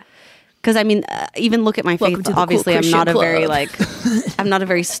 Yeah. Because I mean, even look at my faith. Obviously, I'm not a very I'm not a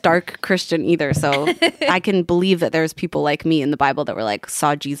very stark Christian either. So I can believe that there's people like me in the Bible that were like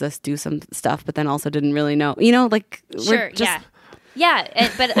saw Jesus do some stuff, but then also didn't really know. Like sure, yeah.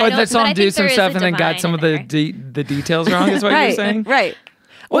 But Or I that someone do some stuff and then got some of the divine the details wrong. Is what you're saying, right?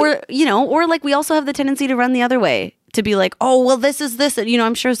 Or or like we also have the tendency to run the other way. To be like, oh, well, this is this. And,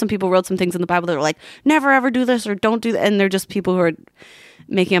 I'm sure some people wrote some things in the Bible that were like, never ever do this or don't do that. And they're just people who are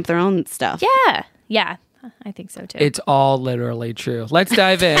making up their own stuff. Yeah, I think so too. It's all literally true. Let's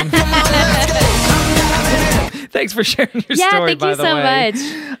dive in. Thanks for sharing your story, by the way. Yeah, thank you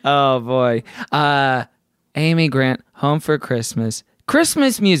so much. Oh, boy. Amy Grant, Home for Christmas.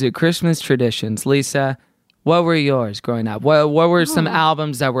 Christmas music, Christmas traditions. Lisa, what were yours growing up? What were some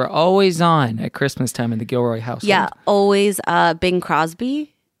albums that were always on at Christmas time in the Gilroy household? Yeah, always Bing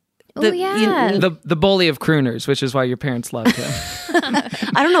Crosby. The bully of crooners, which is why your parents loved him.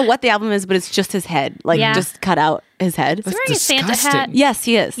 I don't know what the album is, but it's just his head. Just cut out his head. He's wearing a Santa hat. Yes,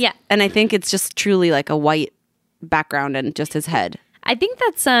 he is. Yeah. And I think it's just truly like a white background and just his head. I think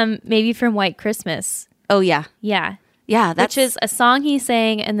that's maybe from White Christmas. Oh, yeah. Yeah. Yeah, which is a song he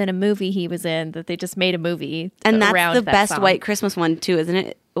sang and then a movie he was in that they just made a movie and that's around the that best song. White Christmas one too, isn't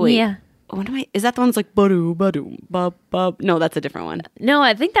it? Wait, yeah. What am I? Is that the one that's like ba-doo, ba-doo, ba-ba? No, that's a different one. No,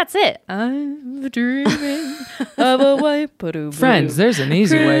 I think that's it. I'm dreaming of a white ba-doo. Friends, there's an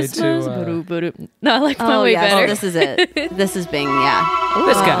easy way to. No, I like my way better. Oh, this is it. This is Bing. Yeah.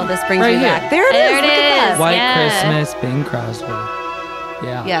 This guy. This brings right me here. back. There it is. Look at that. White Christmas, Bing Crosby.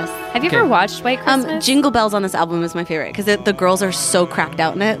 Yeah. Yes. Have you ever watched White Christmas? Jingle Bells on this album is my favorite because the girls are so cracked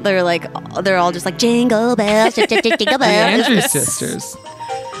out in it. They're all just like jingle bells, jingle bells. The Andrews sisters.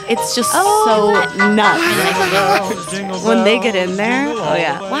 It's just so nuts when they get in there. Oh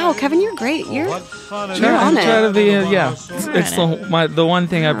yeah! Wow, Kevin, you're great. You're on it. Try to be, it's the one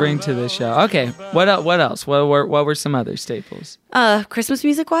thing I bring to this show. Okay, what else? What were some other staples? Christmas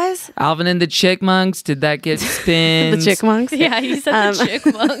music wise, Alvin and the Chickmunks. Did that get spins? The Chickmunks. Yeah, you said the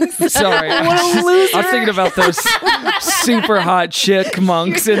Chickmunks. Sorry, what a loser. I was thinking about those super hot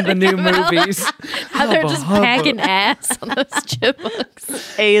Chickmunks in the new movies. How they're just packing ass on those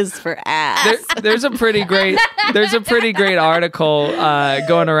Chipmunks. A is for ass. There's a pretty great article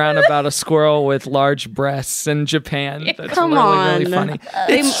going around about a squirrel with large breasts in Japan. That's really funny.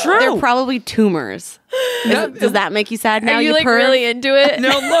 It's true. They're probably tumors. Does that make you sad now? Are you like really into it?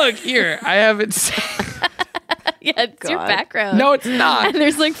 No, look here. I haven't seen. Yeah, it's your background. No, it's not. And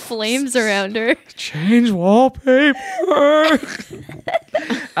there's like flames around her. Change wallpaper.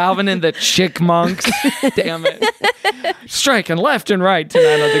 Alvin and the Chickmunks. Damn it. Striking left and right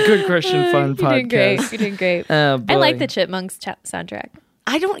tonight on the Good Christian Fun podcast. You're doing great. Oh, boy. I like the Chipmunks soundtrack.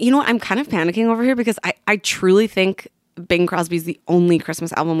 I don't, I'm kind of panicking over here because I truly think Bing Crosby's the only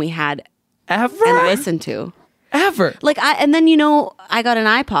Christmas album we had ever and listened to. ever. Like and then I got an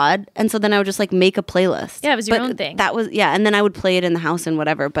iPod, and so then I would just like make a playlist. Yeah, it was your own thing. That was and then I would play it in the house and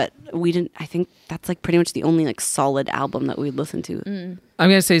whatever. But we didn't. I think that's like pretty much the only like solid album that we'd listen to. I'm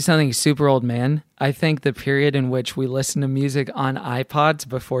gonna say something super old man. I think the period in which we listened to music on iPods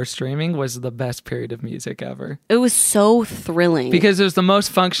before streaming was the best period of music ever. It was so thrilling Because it was the most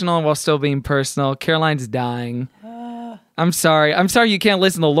functional while still being personal. Caroline's dying. I'm sorry you can't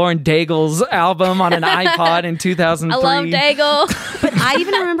listen to Lauren Daigle's album on an iPod in 2003. I love Daigle. But I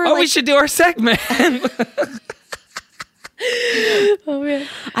even remember we should do our segment.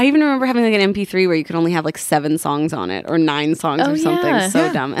 I even remember having like an MP3 where you could only have like 7 songs on it or 9 songs or something. yeah.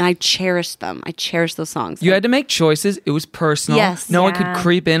 So dumb. And I cherished them. I cherished those songs. You had to make choices. It was personal. Yes. No one could Yeah.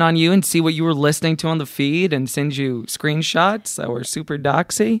 creep in on you and see what you were listening to on the feed and send you screenshots that were super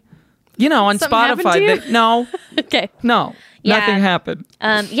doxy. On Something happened to Spotify. you? No. Okay. No. Yeah. Nothing happened.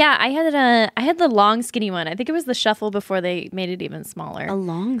 I had the long skinny one. I think it was the shuffle before they made it even smaller. A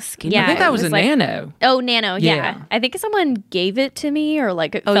long skinny. Yeah. I think it that was was a like- Nano. Oh, Nano, yeah. Yeah. I think someone gave it to me or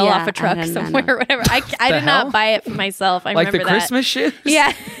like it fell yeah, off a truck I had a somewhere Nano. or whatever. I The did hell? not buy it for myself. I Like the remember that. Christmas shoes?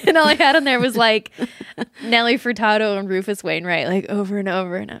 Yeah. And all I had on there was like Nelly Furtado and Rufus Wainwright like over and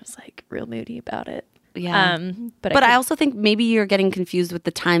over. And I was like real moody about it. Yeah. But I also think maybe you're getting confused with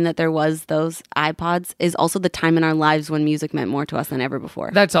the time that there was those iPods is also the time in our lives when music meant more to us than ever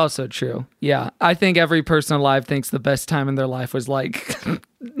before. That's also true. Yeah. I think every person alive thinks the best time in their life was like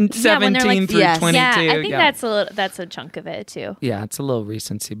 17 like- through Yes. 22. yeah, I think that's a chunk of it too. Yeah, it's a little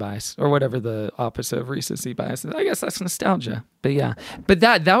recency bias or whatever the opposite of recency bias is. I guess that's nostalgia. But yeah. But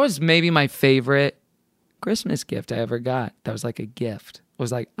that was maybe my favorite Christmas gift I ever got. That was like a gift.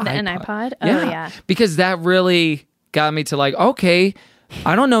 Was like An iPod? Oh, yeah. Because that really got me to like, okay,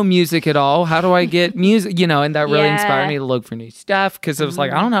 I don't know music at all. How do I get music? And that really Yeah. inspired me to look for new stuff because it was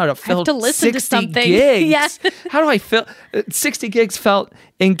like, I don't know how to fill to listen to 60 something. gigs. Yeah. How do I fill 60 gigs felt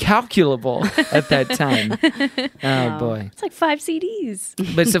incalculable at that time. Oh boy. It's like 5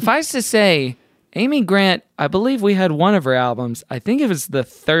 CDs. But suffice to say, Amy Grant, I believe we had one of her albums. I think it was the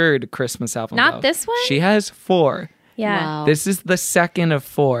 3rd Christmas album. Not though. this one? She has 4. Yeah. Wow. This is the 2nd of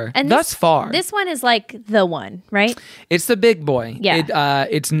 4. And thus far. This one is like the one, right? It's the big boy. Yeah.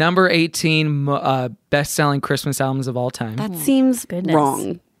 It's number 18 best-selling Christmas albums of all time. That seems Goodness.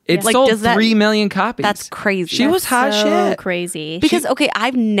 wrong. It Like, sold does that- 3 million copies. That's crazy. She was hot So shit. crazy. Because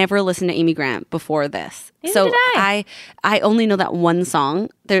I've never listened to Amy Grant before this. Neither So did I. I only know that one song.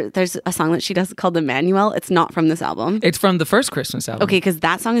 There's a song that she does called Emmanuel. It's not from this album. It's from the first Christmas album. Okay, because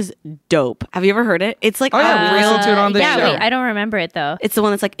that song is dope. Have you ever heard it? It's like Oh, yeah, we a real. listened to it on the yeah, show. wait, I don't remember it though. It's the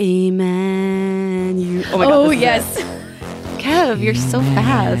one that's like Emmanuel. Oh my god. Oh this is yes. it. Kev, you're so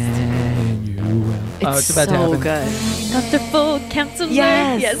fast. Oh, it's about to so happen. good. Wonderful counselor.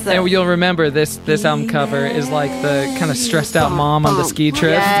 Yes. And you'll remember this album cover is like the kind of stressed out mom on the ski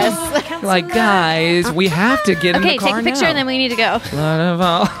trip. Yes. Like, guys, we have to get in Okay, the car take a picture now. and then we need to go. Lord of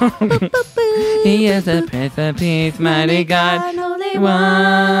all. He is the Prince of Peace, mighty God, Holy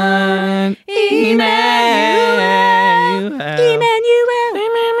One, Emmanuel.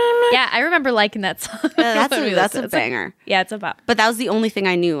 Yeah, I remember liking that song. That's when we a listened. banger. Yeah, it's a bop. But that was the only thing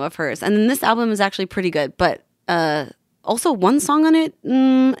I knew of hers. And then this album is actually pretty good. But also one song on it,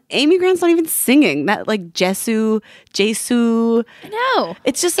 Amy Grant's not even singing. That like Jesu. I know.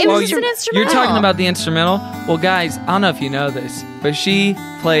 It's just It was an just an instrumental. You're talking about the instrumental? Well, guys, I don't know if you know this, but she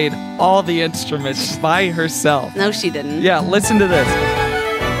played all the instruments by herself. No, she didn't. Yeah, listen to this.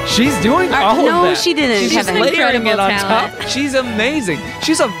 She's doing all of no, that. she didn't, She's Kevin. layering Incredible it on talent. top. She's amazing.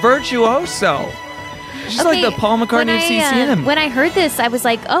 She's a virtuoso. She's like the Paul McCartney of CCM. When I heard this, I was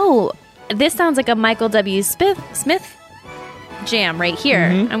like, oh, this sounds like a Michael W. Smith jam right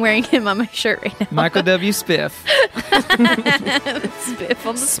here. Mm-hmm. I'm wearing him on my shirt right now. Michael W. Spiff. Spiff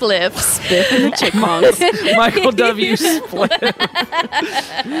on the spliff. Spiff and the Chipmunks. Michael W. Split.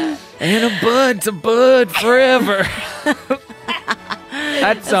 And a bud forever.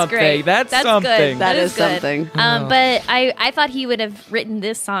 That's something. Great. That's Good. something. That is good. something. But I thought he would have written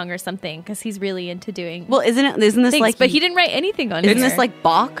this song or something because he's really into doing Well, isn't this things. like? But he didn't write anything on Isn't here. this like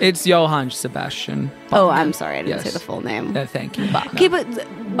Bach? It's Johann Sebastian. Oh, I'm sorry, I didn't Yes. say the full name. Thank you. Okay, but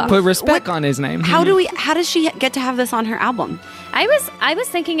Put respect on his name. how does she get to have this on her album? I was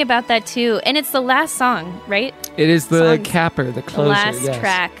thinking about that too, and it's the last song, right? It is the Songs. capper, the The closer. last yes.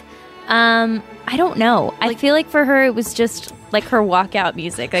 track. I don't know. I feel like for her it was just like her walkout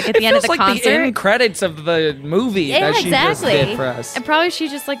music, like at the end of Feels the like concert. the end credits of the movie Yeah, that she exactly. just did for us. And probably she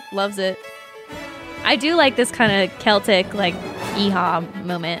just like loves it. I do like this kind of Celtic like yeehaw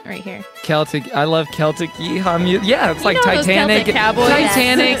moment right here. Celtic. I love Celtic yeehaw music. Yeah, it's like know those Titanic. Celtic cowboys?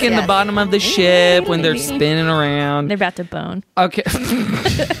 Titanic in the Yes. bottom of the ship when they're spinning around. They're about to bone. Okay.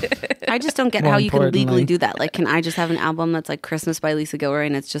 I just don't get More how you can importantly. legally do that. Like, can I just have an album that's like Christmas by Lisa Gilroy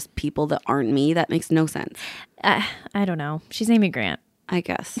and it's just people that aren't me? That makes no sense. I don't know. She's Amy Grant. I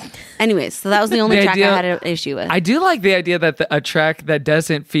guess. Anyways, so that was the only The track idea- I had an issue with. I do like the idea that a track that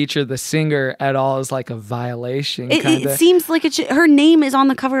doesn't feature the singer at all is like a violation. it kind of. seems like her name is on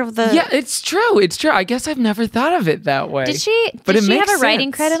the cover of the. Yeah, it's true. It's true. I guess I've never thought of it that way. Did she? But Did it she have makes a writing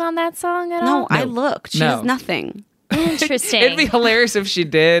sense. credit on that song at No, all? I looked. She No. has nothing. Interesting. It'd be hilarious if she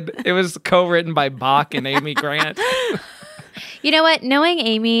did. It was co-written by Bach and Amy Grant. You know what? Knowing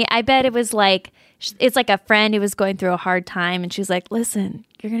Amy, I bet it was like it's like a friend who was going through a hard time, and she was like, "Listen,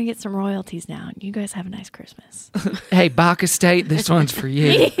 you're gonna get some royalties now, and you guys have a nice Christmas." Hey, Bach Estate, this one's for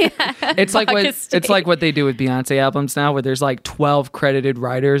you. It's like Bach what Estate. it's like what they do with Beyonce albums now, where there's like 12 credited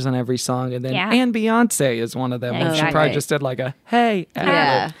writers on every song, and then Yeah. and Beyonce is one of them. Yeah, She probably exactly. just did like a hey.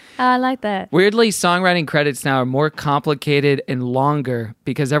 Yeah. Oh, I like that. Weirdly, songwriting credits now are more complicated and longer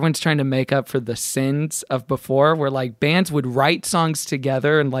because everyone's trying to make up for the sins of before, where like bands would write songs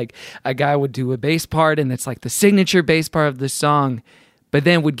together and like a guy would do a bass part and it's like the signature bass part of the song, but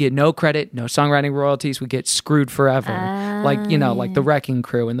then would get no credit, no songwriting royalties, would get screwed forever. Like, you know, like the Wrecking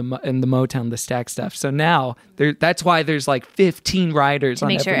Crew and the Motown, the Stack stuff. So now that's why there's like 15 writers To on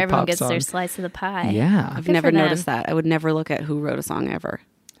make sure every everyone pop gets song. their slice of the pie. Yeah. I've Good never for them. noticed that. I would never look at who wrote a song ever.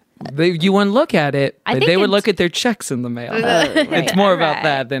 You wouldn't look at it, I but think they would it's- look at their checks in the mail. It's more about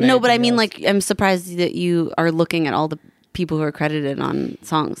that than No, but I anything mean, else. like, I'm surprised that you are looking at all the people who are credited on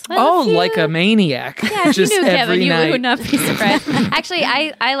songs. Oh, if you- like a maniac. Yeah, if Just you knew every Kevin, you night. would not be surprised. Actually,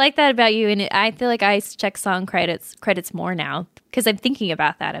 I like that about you, and I feel like I check song credits more now because I'm thinking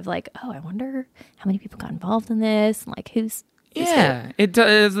about that. Of like, oh, I wonder how many people got involved in this, and like who's Yeah, it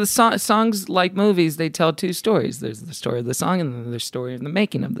does. The songs, like movies, they tell two stories. There's the story of the song, and then there's the story of the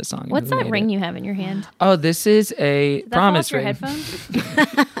making of the song. and What's who that made ring it. you have in your hand? Oh, this is a Does that promise fall off your ring,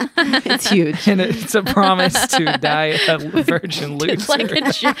 headphones? It's huge. and it's a promise to die a virgin It's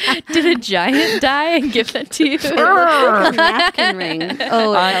loser. like did a giant die and give that to you? A napkin ring. Oh, it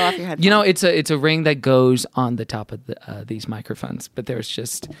fell off your head. You know, it's a ring that goes on the top of these microphones, but there's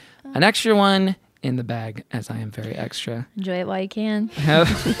just an extra one in the bag, as I am very extra. Enjoy it while you can.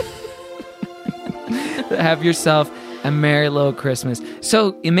 Have yourself a merry little Christmas.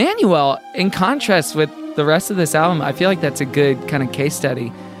 So, Emmanuel, in contrast with the rest of this album, I feel like that's a good kind of case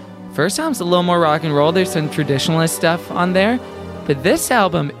study. First album's a little more rock and roll. There's some traditionalist stuff on there, but this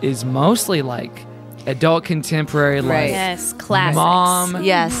album is mostly like adult contemporary, like Yes, classics. mom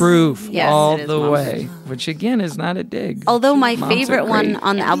Yes. proof Yes, all it is the mom way, which again is not a dig. Although my Moms are favorite one great.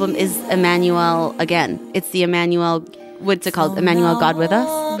 on the album is Emmanuel again. It's the Emmanuel, what's it called? Emmanuel God With Us.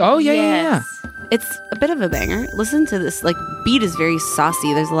 Oh yeah, yeah, yeah. Yes. It's a bit of a banger. Listen to this. Like, beat is very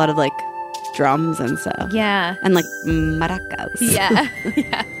saucy. There's a lot of like drums and stuff. Yeah. And like maracas. Yeah.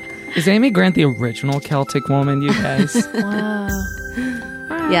 Is Amy Grant the original Celtic woman, you guys? Wow.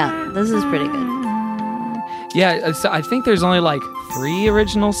 Yeah, this is pretty good. Yeah, so I think there's only like 3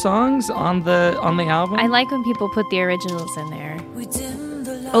 original songs on the album. I like when people put the originals in there.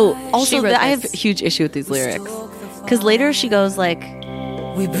 Oh, She also, wrote I have this. a huge issue with these lyrics. Because later she goes like,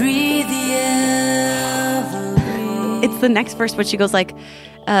 We breathe the evergreen. it's the next verse, but she goes like,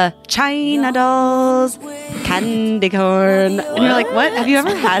 China dolls, candy corn. And you're like, what? Have you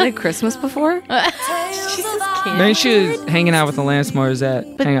ever had a Christmas before? Maybe she was hanging out with Alanis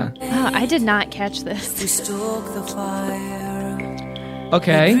Morissette. Hang on. Oh, I did not catch We this. stoke the fire.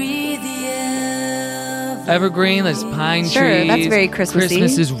 Okay. Breathe the evergreen. Evergreen, there's pine Sure, trees. that's very Christmassy.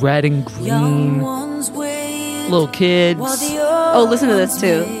 Christmas is red and Young green. ones wait. Little kids. While the Oh, listen to this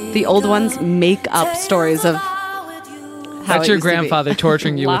too. The old ones make up stories of how That's it your used to be. grandfather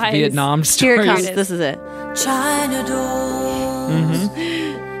torturing you with Lies. Vietnam Here stories. it comes. This is it. China dolls.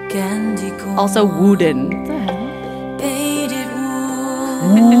 Candy corn. Also, wooden. Painted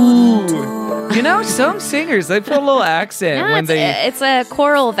wood. You know, some singers, they put a little accent No, when they... it's a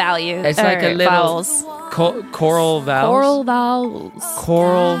choral value. It's like a or little... vowels. Choral vowels? Choral vowels.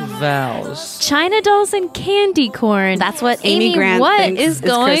 Choral vowels. China dolls and candy corn. That's what Amy Grant What thinks is is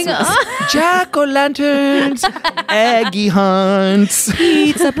going Christmas. on? Jack-o'-lanterns, eggy hunts.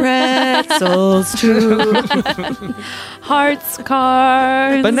 Pizza pretzels, too. Hearts,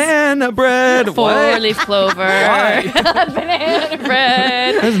 cards, Banana bread. four-leaf clover, banana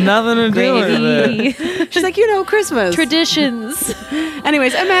bread, Has nothing to do with it. gravy, She's like, Christmas. traditions.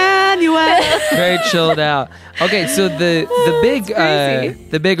 Anyways, Emmanuel. Very chilled out. Okay, so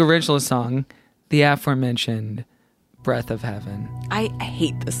the big original song, the aforementioned Breath of Heaven. I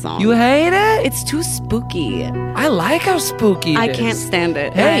hate this song. You hate it? It's too spooky. I like how spooky it is. I can't stand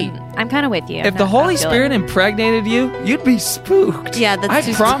it. Hey, I'm kind of with you. if the Holy Spirit impregnated you, you'd be spooked. Yeah, that's I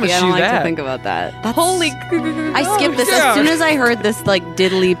too promise spooky. I don't you like that. to think about that. That's, Holy. I skipped this yeah. as soon as I heard this like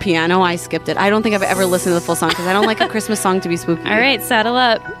diddly piano. I skipped it. I don't think I've ever listened to the full song because I don't like a Christmas song to be spooky. All right, saddle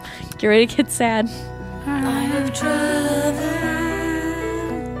up. Get ready to get sad. I've traveled.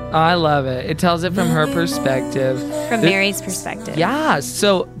 I love it. It tells it from her perspective. From Mary's perspective. Yeah,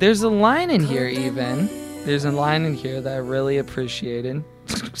 so there's a line in here even. There's a line in here that I really appreciated.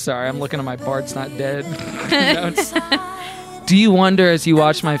 Sorry, I'm looking at my Bart's Not Dead notes. Do you wonder as you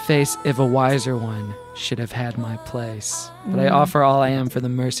watch my face if a wiser one should have had my place? But I offer all I am for the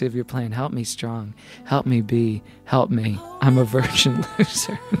mercy of your plan. Help me strong. Help me be. Help me. I'm a virgin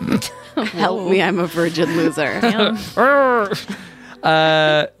loser. Help me, I'm a virgin loser.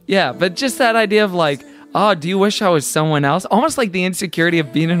 Yeah, but just that idea of like, oh, do you wish I was someone else? Almost like the insecurity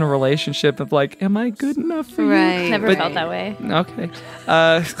of being in a relationship of like, am I good enough for you? Right. Never felt that way. Okay.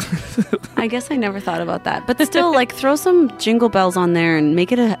 I guess I never thought about that. But still, like, throw some jingle bells on there and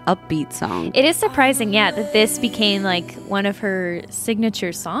make it an upbeat song. It is surprising, yeah, that this became like one of her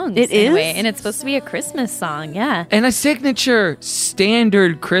signature songs. It in a is? way. And it's supposed to be a Christmas song, yeah. And a signature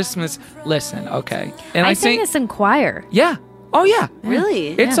standard Christmas. Listen, okay. And I sang this in choir. Yeah. Oh, yeah.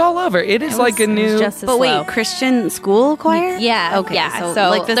 Really? It's all over. It is like a new. Just as But slow. wait, Christian school choir? Yeah. Okay. Yeah. So, So,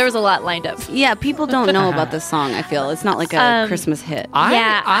 like this, there was a lot lined up. yeah, people don't know about this song, I feel. It's not like a Christmas hit.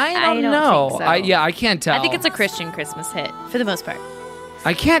 Yeah, I I don't don't know. think so. I can't tell. I think it's a Christian Christmas hit for the most part.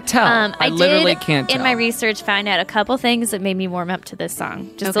 I can't tell. I literally did, can't tell. in my research, find out a couple things that made me warm up to this song.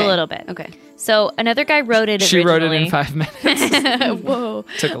 Just Okay. a little bit. Okay. So another guy wrote it She originally. wrote it in 5 minutes. Whoa.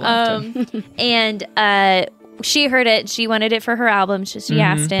 Took a long time. And she heard it. She wanted it for her album. She Mm-hmm.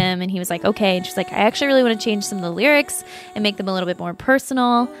 asked him, and he was like, okay. And she's like, I actually really want to change some of the lyrics and make them a little bit more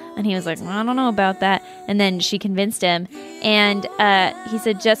personal. And he was like, well, I don't know about that. And then she convinced him. And he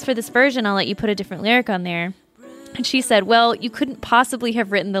said, just for this version, I'll let you put a different lyric on there. And she said, well, you couldn't possibly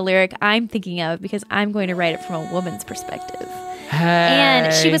have written the lyric I'm thinking of because I'm going to write it from a woman's perspective.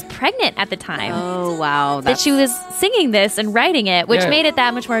 And she was pregnant at the time. Oh, wow. That she was singing this and writing it, which Yeah. made it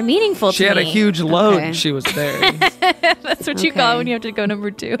that much more meaningful She to had me. a huge load Okay. she was bearing. That's what you call it when you have to go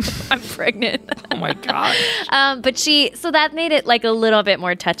number 2. I'm pregnant. Oh my gosh. But so that made it like a little bit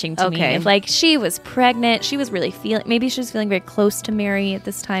more touching to me. Okay. If, like, she was pregnant, she was really maybe she was feeling very close to Mary at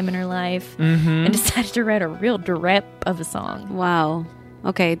this time in her life, and decided to write a real drip of a song. Wow.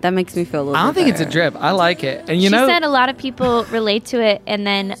 Okay, that makes me feel a little I don't bit think it's a better. drip. I like it. And you She know, said a lot of people relate to it, and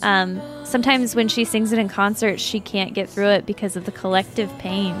then sometimes when she sings it in concert, she can't get through it because of the collective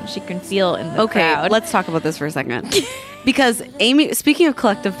pain she can feel in the Okay, crowd. let's talk about this for a second. Because Amy, speaking of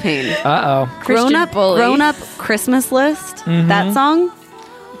collective pain, Christian bully. grown up Christmas list, that song.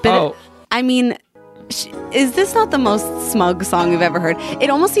 But Oh. I mean, is this not the most smug song you've ever heard?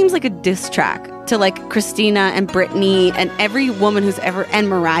 It almost seems like a diss track to like Christina and Britney and every woman who's ever, and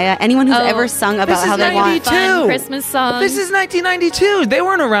Mariah, anyone who's ever sung about This how is they want. 92. Fun Christmas song. This is 1992. They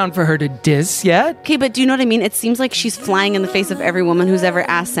weren't around for her to diss yet. Okay, but do you know what I mean? It seems like she's flying in the face of every woman who's ever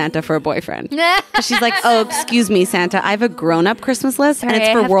asked Santa for a boyfriend. She's like, oh, excuse me, Santa, I have a grown-up Christmas list, and Sorry, it's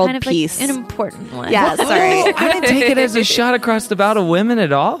I for have world kind of, like, peace. an important one. Yeah, sorry. I didn't take it as a shot across the bow to women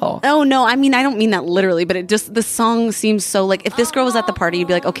at all. Oh, no, I mean, I don't mean that literally, but it just, the song seems so like, if this girl was at the party, you'd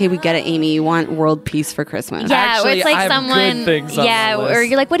be like, okay, we get it, Amy, you want world peace for Christmas. Yeah, Actually, or it's like I have someone. good things on yeah, my or list.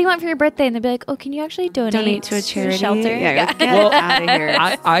 you're like, "What do you want for your birthday?" And they'll be like, "Oh, can you actually donate To a charity. shelter?" Yeah, get Well, out of here.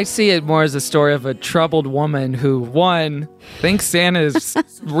 I see it more as a story of a troubled woman who, one, thinks Santa is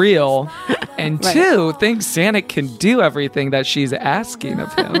real, and two, thinks Santa can do everything that she's asking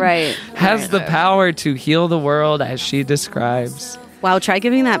of him. Right. Has the power to heal the world as she describes. Wow, try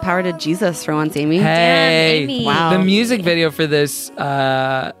giving that power to Jesus for once, Amy. Hey, Amy. Wow. The music video for this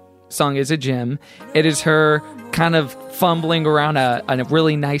song is a gem. It is her kind of fumbling around a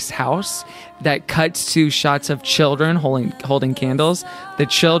really nice house that cuts to shots of children holding candles. The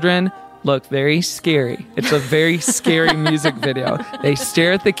children look very scary. It's a very scary music video. They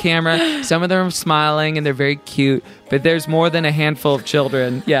stare at the camera. Some of them are smiling and they're very cute, but there's more than a handful of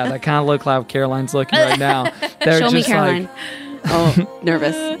children. Yeah, that kind of look like Caroline's looking right now. They're Show me just Caroline. like Oh,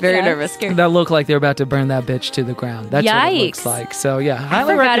 nervous. Very nervous. that look like they're about to burn that bitch to the ground. That's what it looks Yikes. like. So yeah, I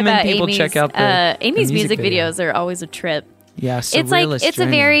highly forgot recommend about people Amy's, check out the Amy's music music video. videos are always a trip. Yeah, It's like surrealist it's a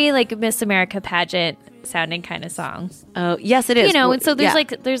journey. very like Miss America pageant sounding kind of song. Oh, yes, it is. You know, Well, and so there's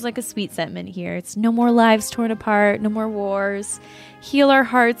yeah. there's a sweet sentiment here. It's no more lives torn apart, no more wars. Heal our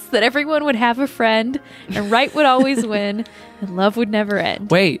hearts that everyone would have a friend, and right would always win, and love would never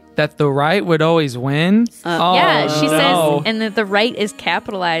end. Wait, that the right would always win? Yeah, she no. says, and that the right is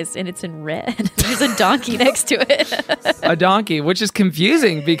capitalized and it's in red. There's a donkey next to it. A donkey, which is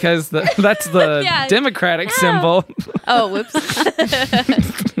confusing because that's the Yeah. Democratic symbol. Oh, whoops.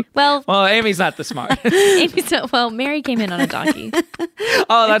 Well, Well, Amy's not the smart. Amy's not, well, Mary came in on a donkey.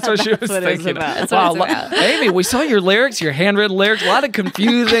 Oh, that's what she was what it's thinking. about. That's what it's Wow, about. Amy, we saw your lyrics, your handwritten lyrics, a lot of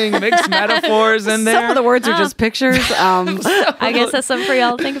confusing mixed metaphors in there. Some of the words are just pictures. I guess that's something for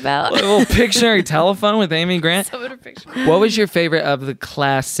y'all to think about. A little Pictionary telephone with Amy Grant. Some of the pictures. What was your favorite of the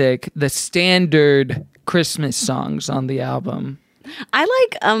classic, the standard Christmas songs on the album? I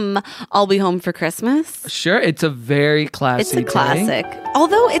like I'll Be Home for Christmas. Sure, it's a very classy. It's a classic.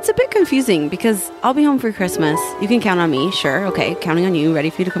 Although it's a bit confusing because I'll be home for Christmas. You can count on me, sure. Okay, counting on you,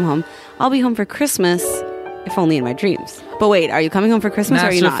 ready for you to come home. I'll be home for Christmas, if only in my dreams. But wait, are you coming home for Christmas or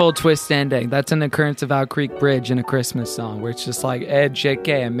are you not? Masterful twist ending. That's an occurrence of Owl Creek Bridge in a Christmas song where it's just like,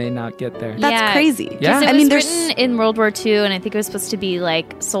 JK, I may not get there. That's Yeah. crazy. Yeah. It I was mean, there's written in World War II, and I think it was supposed to be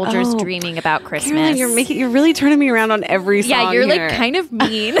like soldiers Oh, dreaming about Christmas. Caroline, you're really turning me around on every song. yeah, you're here. like kind of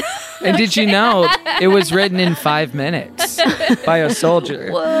mean. And did you know it was written in 5 minutes by a soldier?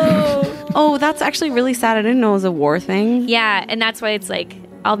 Oh, that's actually really sad. I didn't know it was a war thing. Yeah, and that's why it's like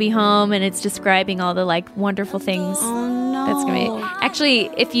I'll be home, and it's describing all the like wonderful things. Oh no. That's gonna be actually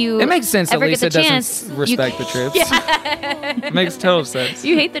if you It makes sense that ever Lisa get the chance, doesn't respect the troops. It makes total sense.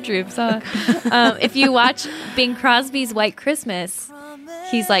 You hate the troops, huh? If you watch Bing Crosby's White Christmas,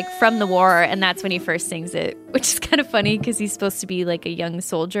 he's like from the war, and that's when he first sings it, which is kind of funny because he's supposed to be like a young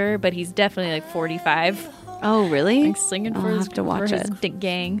soldier, but he's definitely like 45, Oh, really? like singing I'll for his, have to watch for his it.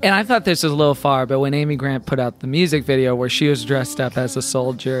 gang. And I thought this was a little far, but when Amy Grant put out the music video where she was dressed up as a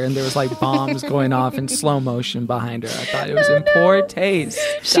soldier and there was like bombs going off in slow motion behind her, I thought it was in poor taste.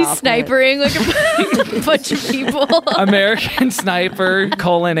 She's snipering like a bunch of people. American Sniper,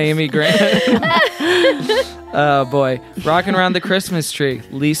 Amy Grant. Oh boy. Rocking Around the Christmas Tree,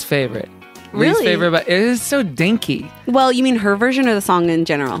 least favorite. Least Really? favorite, but it is so dinky. Well, you mean her version or the song in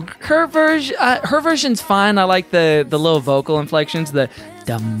general? Her version's fine. I like the little vocal inflections, the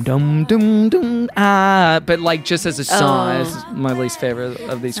dum dum dum dum but like just as a song, is my least favorite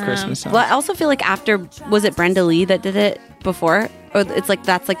of these Christmas songs. Well, I also feel like after, was it Brenda Lee that did it before? Or it's like,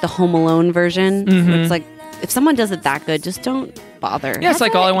 that's like the Home Alone version. It's like, if someone does it that good, just don't bother. Yeah, it's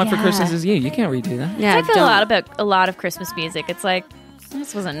like All I Want for yeah. Christmas Is You. You can't redo that. Yeah, I feel don't. a lot about a lot of Christmas music. It's like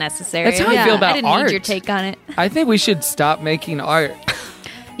this wasn't necessary. That's how I feel about I didn't art. need your take on it. I think we should stop making art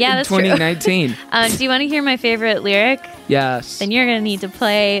Yeah, in that's true. 2019. Do you want to hear my favorite lyric? Yes. Then you're gonna need to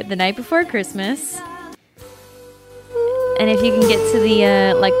play "The Night Before Christmas." And if you can get to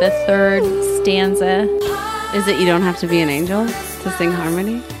the like the third stanza, Is it You Don't Have to Be an Angel to sing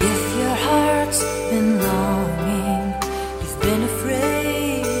harmony? If your heart's been longing, you've been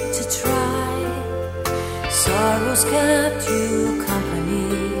afraid to try. Sorrows kept you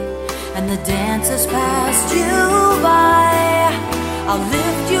company, and the dances passed you by. I'll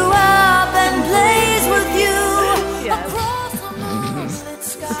lift you up and blaze with you across the moonlit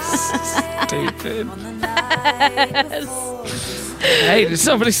sky. Stupid. On the night before Hey, did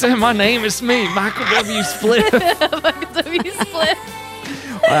somebody say my name? It's me, Michael W. Split. W split.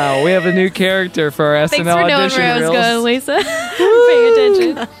 Wow, we have a new character for our Thanks SNL for knowing audition where I was reels. going, Lisa. Paying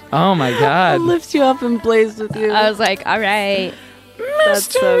attention. Oh my I'll God. lift you up and blaze with you. I was like, all right.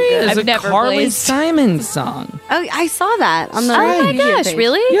 That's so good. It's I've a never Carly blazed. Simon song. Oh, I saw that on the Oh my Wikipedia gosh, page.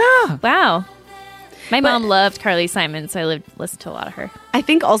 really? Yeah. Wow. My mom loved Carly Simon, so I listened to a lot of her. I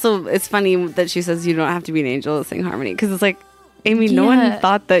think also it's funny that she says you don't have to be an angel to sing harmony because it's like, Amy, no Yeah. one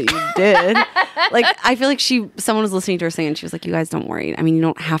thought that you did. Like, I feel like someone was listening to her sing and she was like, you guys don't worry. I mean, you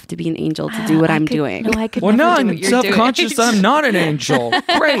don't have to be an angel to do what I'm doing. No, I could Well, never no, do what I'm you're self-conscious. doing. I'm not an angel.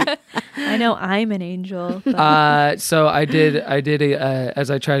 Great. I know I'm an angel. But So I did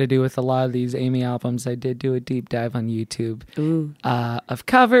as I try to do with a lot of these Amy albums, I did do a deep dive on YouTube of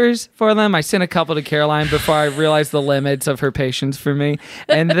covers for them. I sent a couple to Caroline before I realized the limits of her patience for me.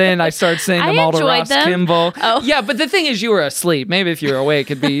 And then I started sending them I all to enjoyed Ross them. Kimball. Oh. Yeah, but the thing is you were asleep. Maybe if you were awake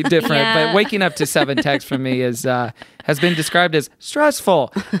it'd be different. Yeah. But waking up to 7 texts from me is has been described as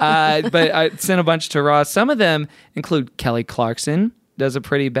stressful. But I sent a bunch to Ross. Some of them include Kelly Clarkson, does a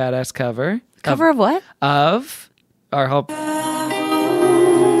pretty badass cover. Cover of what? Of our whole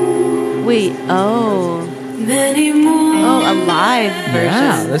Wait, oh. many more. Oh, a live version.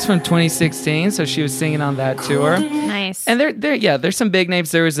 Yeah, that's from 2016. So she was singing on that tour. Nice. And there's some big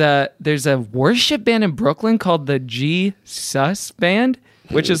names. There's a worship band in Brooklyn called the G Sus Band,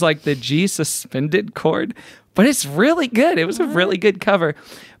 which is like the G suspended chord, but it's really good. It was a really good cover.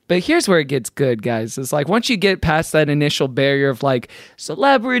 But here's where it gets good, guys. It's like once you get past that initial barrier of like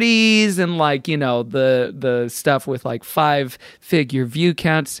celebrities and like, you know, the stuff with like 5-figure view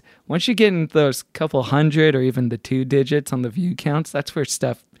counts, once you get in those couple hundred or even the 2 digits on the view counts, that's where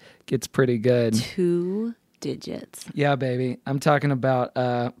stuff gets pretty good. 2 digits. Yeah, baby. I'm talking about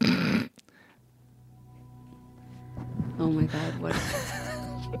Oh my God, what?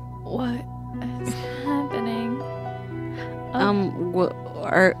 What is happening?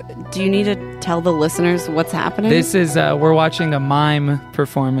 Do you need to tell the listeners what's happening? this is we're watching a mime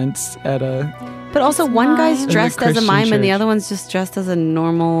performance at a But also, one guy's In the dressed as a Christian mime and the church. other one's just dressed as a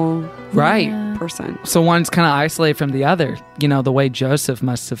normal right. person. So one's kind of isolated from the other. You know, the way Joseph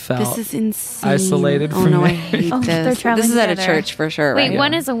must have felt. This is insane. Isolated oh from no, I Mary. hate Oh, they're this. traveling This is at a together. church for sure, Wait, right?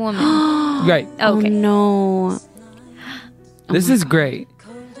 one is a woman. Right. Oh Okay. no. This is great.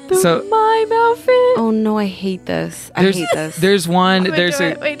 So Mime outfit. Oh no, I hate this. I there's hate this. there's one there's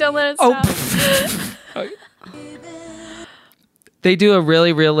a Wait, don't let it oh stop. they do a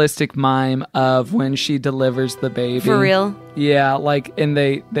really realistic mime of when she delivers the baby. For real? Yeah, like and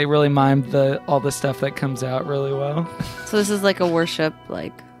they really mimed all the stuff that comes out really well. So this is like a worship,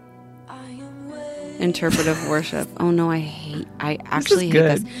 like interpretive worship. Oh no, I actually hate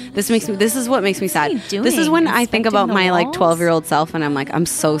good. this. This is what makes me sad. What are you This is doing? when I think Inspecting about the my like walls? 12-year-old self and I'm like, I'm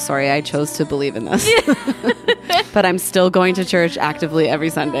so sorry I chose to believe in this. But I'm still going to church actively every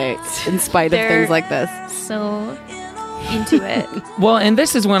Sunday in spite of They're- things like this. So into it. Well, and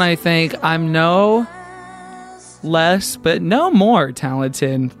this is when I think I'm no less but no more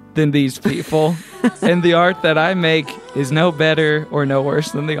talented than these people. And the art that I make is no better or no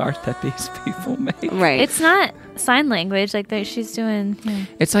worse than the art that these people make. Right. It's not sign language like that she's doing. Yeah.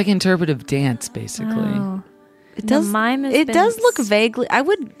 It's like interpretive dance, basically. Oh. It does. The mime has It been does look vaguely.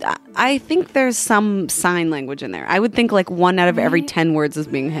 I think there's some sign language in there. I would think like 1 out of every 10 words is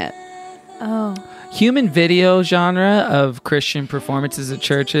being hit. Oh. Human video genre of Christian performances at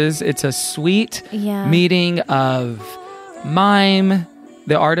churches. It's a sweet Yeah. meeting of mime,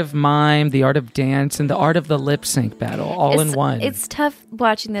 the art of mime, the art of dance, and the art of the lip sync battle all in one. It's tough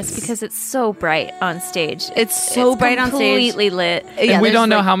watching this because it's so bright on stage. It's so bright on stage. completely lit. Yeah, and we there's, don't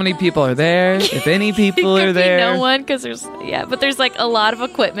know like- how many people are there, if any people Could are be there. no one because but there's like a lot of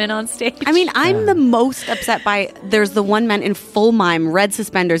equipment on stage. I mean, I'm the most upset by there's the one man in full mime, red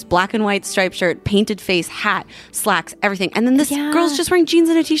suspenders, black and white striped shirt, painted face, hat, slacks, everything. And then this Yeah. girl's just wearing jeans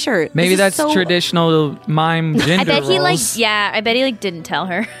and a t-shirt. Maybe This is that's so- traditional mime gender I bet he roles. I bet he didn't tell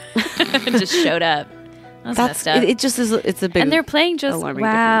her. Just showed up. That's That's messed up. it just is. It's a big. And they're playing just alarming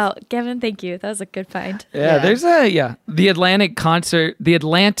wow, Kevin. Thank you. That was a good find. Yeah, there's the Atlanta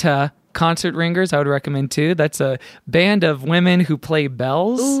Concert Ringers. I would recommend too. That's a band of women who play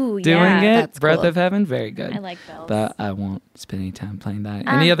bells. Ooh, doing yeah. it. That's Breath cool. of Heaven, very good. I like bells. But I won't spend any time playing that.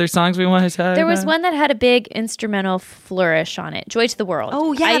 Any other songs we want to talk There was about? one that had a big instrumental flourish on it. Joy to the World.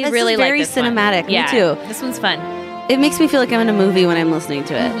 Oh, yeah, I this is really like very this one. cinematic. Me Yeah, too. This one's fun. It makes me feel like I'm in a movie when I'm listening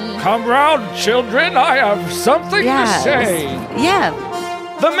to it. Come round, children. I have something Yeah. to say. Yeah.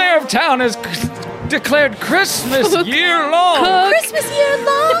 The mayor of town has declared Christmas year long. Christmas year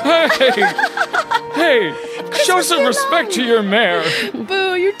long. Hey, show some respect to your mayor.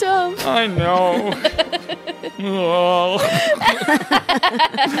 Boo, you're dumb. I know. Oh.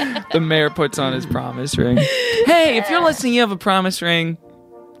 The mayor puts on his promise ring. Hey, if you're listening, you have a promise ring.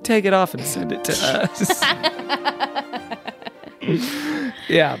 Take it off and send it to us.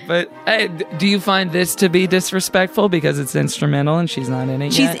 Yeah, but do you find this to be disrespectful because it's instrumental and she's not in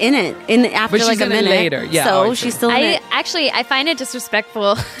it She's yet? in it after But like she's a in it minute. later. Yeah, So oh, she's sure. still in it. I find it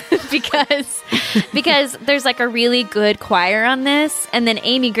disrespectful because there's like a really good choir on this, and then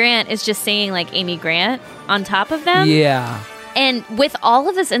Amy Grant is just singing like Amy Grant on top of them. Yeah. And with all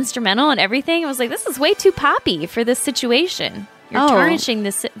of this instrumental and everything, I was like, this is way too poppy for this situation. You're Oh. tarnishing the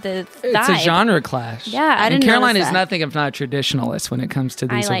It's a vibe. genre clash. Yeah, I And didn't Caroline notice is that. nothing if not traditionalist when it comes to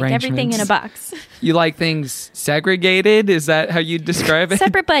I these like arrangements. everything in a box. You like things segregated? Is that how you describe it?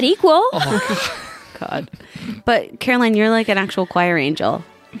 Separate but equal. God. But Caroline, you're like an actual choir angel.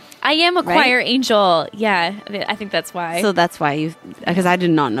 I am a Right? choir angel. Yeah, I think that's why. So that's why you, because I did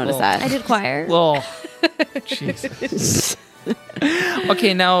not notice that. I did choir. Oh, Jesus.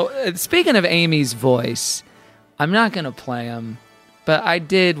 Okay, now, speaking of Amy's voice, I'm not going to play them, but I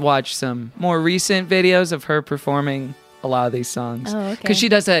did watch some more recent videos of her performing a lot of these songs. Oh, okay. Because she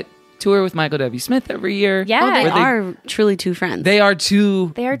does that tour with Michael W. Smith every year. Yeah. Oh, they Where are truly two friends. They are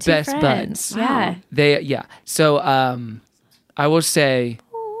two They are two best friends. buds. Yeah. So I will say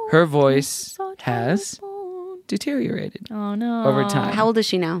her voice has deteriorated Oh no. over time. How old is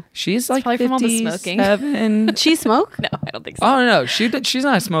she now? She's like probably from all the smoking. 57. She smoke? No, I don't think so. Oh no, she's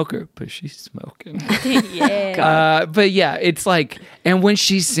not a smoker, but she's smoking. Yeah. But yeah, it's like, and when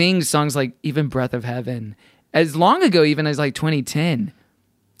she sings songs like even Breath of Heaven, as long ago even as like 2010,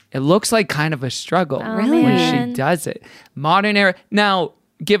 it looks like kind of a struggle Really? when man. she does it. Modern era. Now,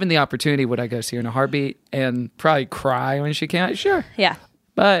 given the opportunity, would I go see her in a heartbeat and probably cry when she came out? Sure. Yeah.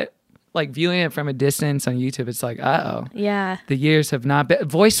 But like viewing it from a distance on YouTube, it's like, uh-oh. Yeah. The years have not been,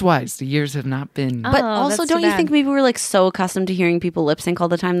 voice-wise, the years have not been. But Oh, also, that's too don't you bad. think maybe we're like so accustomed to hearing people lip sync all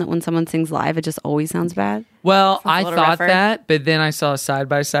the time that when someone sings live, it just always sounds bad? Well, I little thought rougher. that, but then I saw a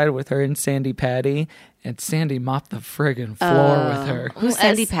side-by-side with her and Sandy Patty, and Sandy mopped the friggin' floor with her. Who's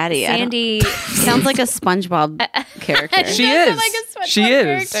Sandy Patty? I don't- Sandy. Sounds like a SpongeBob character. She does is. sound like a SpongeBob She is.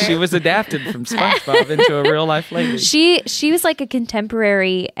 character. She was adapted from SpongeBob into a real-life lady. She was like a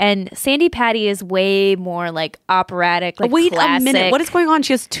contemporary, and Sandy Patty is way more like operatic. Like Wait classic. a minute. What is going on?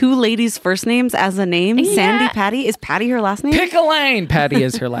 She has two ladies' first names as a name. Yeah. Sandy Patty. Is Patty her last name? Pick a lane. Patty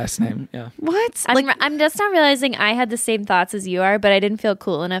is her last name. Yeah. What? I'm just not realizing I had the same thoughts as you are, but I didn't feel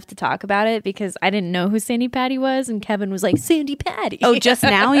cool enough to talk about it because I didn't know who Sandy Patty was, and Kevin was like Sandy Patty. Oh, just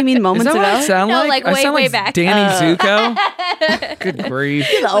now? You mean Is moments that what I ago? sound No, like? like I way, sound way like back. Danny Zuko. Good grief.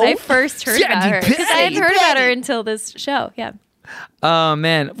 when I first heard about her, because I hadn't heard about her Patty. until this show. Yeah. Oh,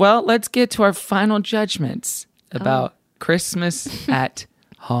 man. Well, let's get to our final judgments about Christmas at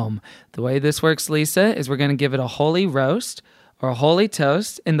home. The way this works, Lisa, is we're going to give it a holy roast or a holy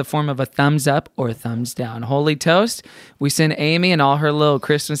toast in the form of a thumbs up or a thumbs down. Holy toast, we send Amy and all her little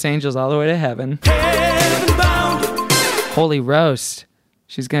Christmas angels all the way to heaven. Holy roast,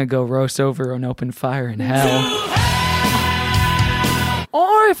 she's going to go roast over an open fire in hell.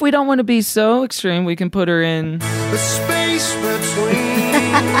 Or if we don't want to be so extreme, we can put her in The space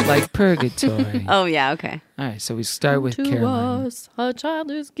between. like purgatory. Oh, yeah. Okay. All right, so we start with To Caroline. us a child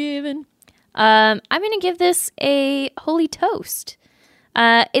is given. I'm gonna give this a holy toast.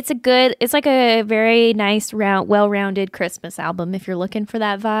 It's like a very nice, well-rounded Christmas album. If you're looking for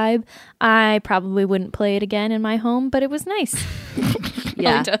that vibe, I probably wouldn't play it again in my home, but it was nice.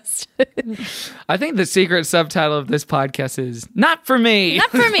 Yeah. Holy toast. I think the secret subtitle of this podcast is "Not for me."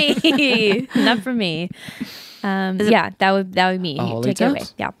 Not for me. Not for me. Yeah, that would be me. A holy Take it away.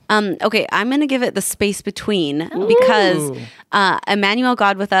 toast? Yeah. Okay, I'm going to give it the space between because Emmanuel,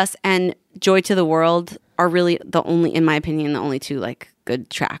 God with Us, and Joy to the World are really the only, in my opinion, the only two like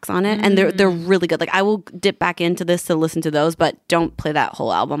good tracks on it, and they're really good. Like I will dip back into this to listen to those, but don't play that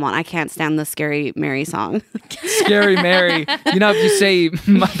whole album on. I can't stand the Scary Mary song. Scary Mary. You know, if you say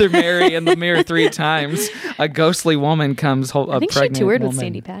Mother Mary in the mirror 3 times, a ghostly woman comes. I think she toured with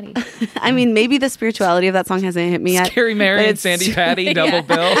Sandy Patty. I mean, maybe the spirituality of that song hasn't hit me yet. Scary Mary but and Sandy Patty double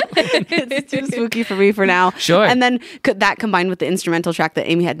bill. It's too spooky for me for now. Sure. And then that combined with the instrumental track that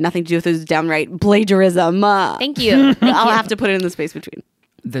Amy had nothing to do with was downright plagiarism. Thank you. I'll have to put it in the space between.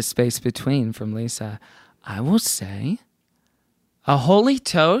 The space between from Lisa. I will say a holy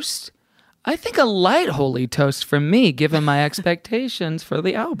toast. I think a light holy toast from me, given my expectations for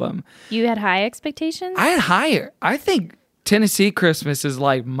the album. You had high expectations? I had higher. I think Tennessee Christmas is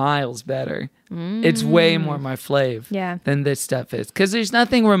like miles better. It's way more my fave than this stuff is. Because there's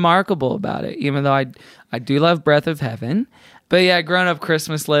nothing remarkable about it, even though I do love Breath of Heaven. But yeah, grown up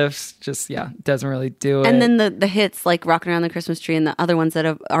Christmas lifts just, doesn't really do it. And then the hits like Rocking Around the Christmas Tree and the other ones that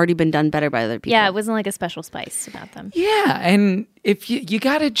have already been done better by other people. Yeah, it wasn't like a special spice about them. Yeah, and if you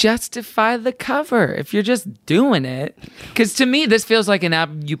got to justify the cover if you're just doing it. Because to me, this feels like an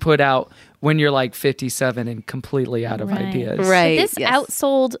album you put out when you're like 57 and completely out of ideas. Right. But this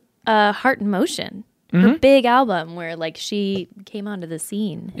outsold Heart in Motion, her big album where like she came onto the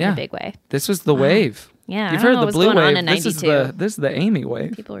scene in a big way. This was the wave. Yeah, I You've don't heard know the what's blue going on wave. in This is 92. the Amy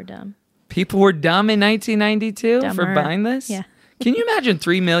wave. People were dumb. People were dumb in 1992 for Dumber. buying this. Yeah. Can you imagine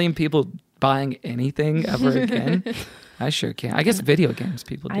 3 million people buying anything ever again? I sure can. I guess video games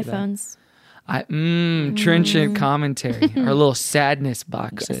people do iPhones. that. Trenchant commentary. Our little sadness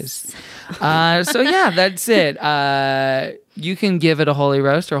boxes. So yeah, that's it. You can give it a holy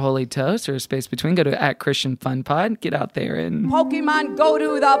roast or a holy toast or a space between. Go to @ChristianFunPod. Get out there and Pokemon go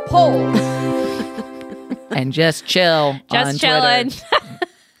to the polls. and just chill on Just chilling. Twitter.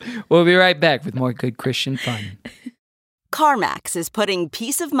 We'll be right back with more good Christian fun. CarMax is putting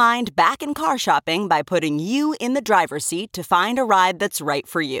peace of mind back in car shopping by putting you in the driver's seat to find a ride that's right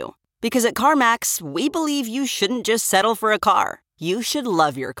for you. Because at CarMax, we believe you shouldn't just settle for a car. you should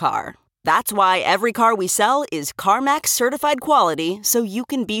love your car. That's why every car we sell is CarMax certified quality, so you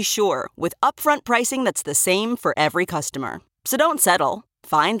can be sure with upfront pricing that's the same for every customer. So don't settle.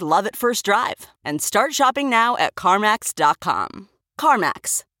 Find love at first drive and start shopping now at CarMax.com.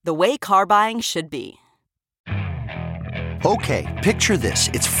 CarMax, the way car buying should be. Okay, picture this.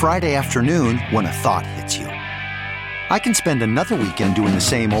 It's Friday afternoon when a thought hits you. I can spend another weekend doing the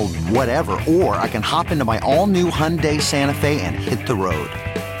same old whatever, or I can hop into my all-new Hyundai Santa Fe and hit the road.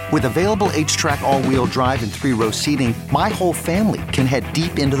 With available H-Track all-wheel drive and 3-row seating, my whole family can head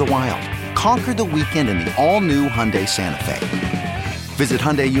deep into the wild. Conquer the weekend in the all-new Hyundai Santa Fe. Visit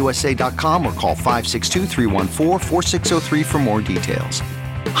HyundaiUSA.com or call 562-314-4603 for more details.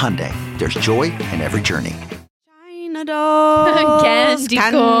 Hyundai, there's joy in every journey. China dolls, Candy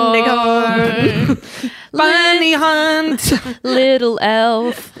corn. Bunny hunt. Little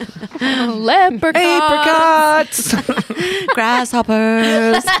elf. Leprechaun. Apricots.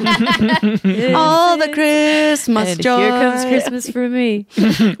 Grasshoppers. All the Christmas And joy. here comes Christmas for me.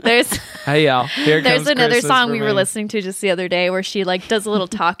 There's Hey, y'all. Here there's comes another Christmas song for we were me. listening to just the other day where she like does a little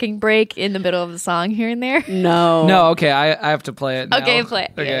talking break in the middle of the song here and there. No. No, okay. I have to play it now. Okay, play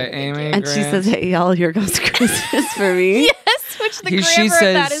it. Okay, Yeah, Amy. And she Grant. says, hey, y'all, here goes Christmas for me. Yes, which the grammar She of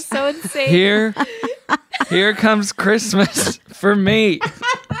that says, is so insane. Here comes Christmas for me.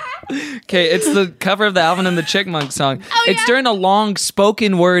 Okay, it's the cover of the Alvin and the Chipmunks song. It's during a long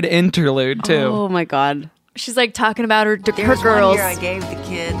spoken word interlude, too. Oh, my God. She's like talking about her There's girls. one year I gave the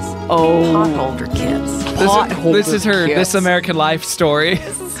kids Oh. potholder kits. This is her This American Life story.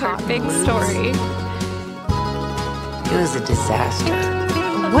 This is her big story. It was a disaster.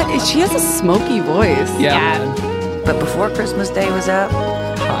 What? She has a smoky voice. Yeah. Yeah. Man. But before Christmas Day was up,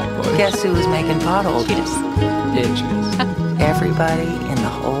 Hot boy. guess who was making potholders? Itches. Everybody in the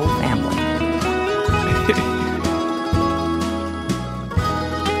whole family.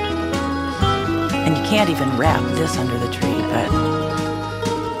 And you can't even wrap this under the tree,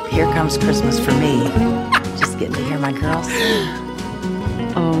 but here comes Christmas for me. Just getting to hear my girls sing.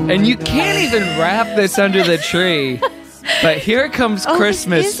 Oh, And you can't even wrap this under the tree. But here comes Oh,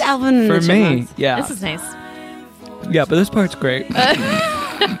 Christmas this is Alvin and for the me. Chipmunks. Yeah. This is nice. Yeah, but this part's great.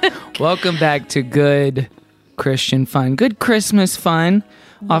 Welcome back to good Christian fun. Good Christmas fun.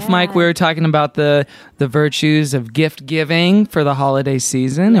 Off mic, we were talking about the virtues of gift giving for the holiday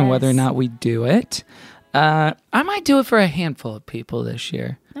season and whether or Yes. not we do it. I might do it for a handful of people this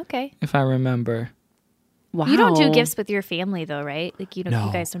year, Okay. if I remember. Wow. You don't do gifts with your family though, right? Like you don't. No.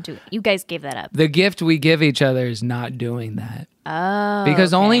 You guys don't do. You guys gave that up. The gift we give each other is not doing that. Oh.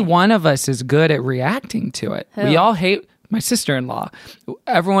 Because only okay. one of us is good at reacting to it. We all hate my sister-in-law.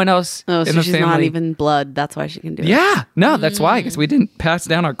 Everyone else Oh, in so the she's family. not even blood. That's why she can do it. Yeah, no, that's why, because we didn't pass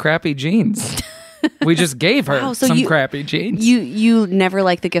down our crappy genes. We just gave her Wow, so some you- crappy genes. You never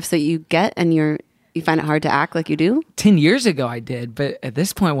like the gifts that you get, and you find it hard to act like you do. 10 years ago I did, but at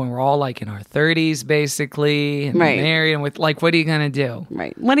this point when we're all like in our 30s basically and Right. married and with like, what are you going to do?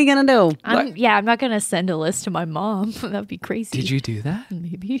 Right. What are you gonna do? I'm not gonna send a list to my mom. That'd be crazy. Did you do that?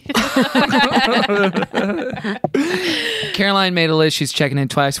 Maybe. Caroline made a list. She's checking in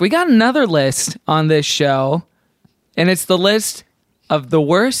twice. We got another list on this show, and it's the list of the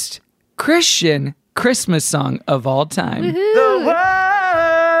worst Christian Christmas song of all time. The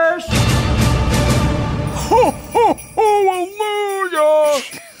worst! Ho, ho, hallelujah!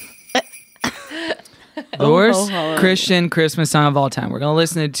 The worst Christian Christmas song of all time. We're going to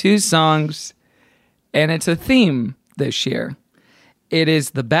listen to two songs, and it's a theme this year. It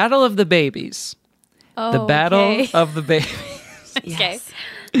is the Battle of the Babies. Oh, The Battle okay. of the Babies. Okay.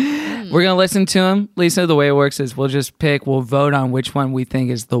 We're going to listen to them. Lisa, the way it works is we'll vote on which one we think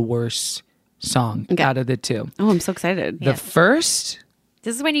is the worst song out of the two. Oh, I'm so excited. The first,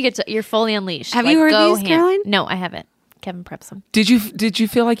 This is when you're fully unleashed. Have you heard go these, ham. Caroline? No, I haven't. Kevin preps them. did you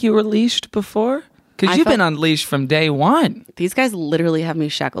feel like you were leashed before? Because I you've felt- been unleashed from day one. These guys literally have me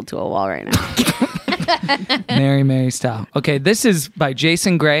shackled to a wall right now. Mary style. Okay, this is by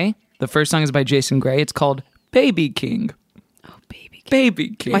Jason Gray. The first song is by Jason Gray. It's called Baby King. Oh, baby. Baby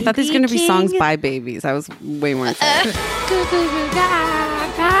King. I thought these were going to be King. songs by babies. I was way more excited.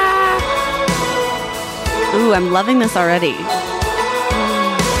 Ooh, I'm loving this already.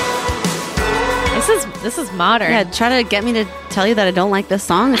 This is modern. Yeah, try to get me to tell you that I don't like this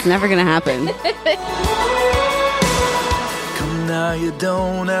song. It's never going to happen. Come now, you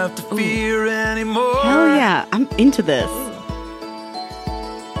don't have to fear anymore. Hell yeah. I'm into this.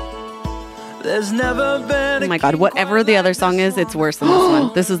 There's never been Oh my God, whatever the other song is, it's worse than this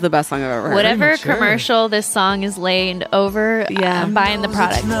one. This is the best song I've ever heard. Whatever commercial this song is laid over, Yeah. I'm buying the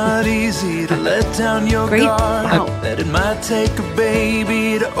product. It's not easy to let down your Great. guard. Wow. That it might take a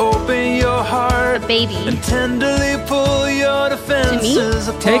baby to open your heart. A baby. And tenderly pull your defenses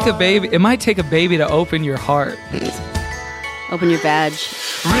apart. Take a baby. It might take a baby to open your heart. Open your badge.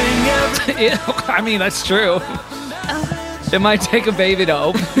 Ring every I mean, that's true. It might take a baby to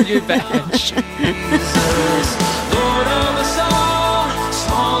open your badge. Lord of us all,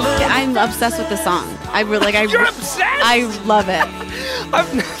 small and I'm obsessed with the song. You're obsessed? I love it.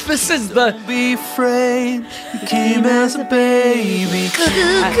 This is the... be afraid. You came as a baby.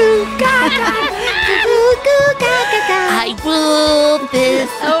 I rule this.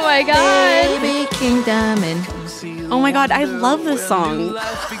 Oh my God. Baby kingdom and Oh my God, I love this song.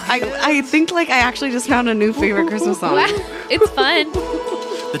 I think like I actually just found a new favorite Christmas song. It's fun.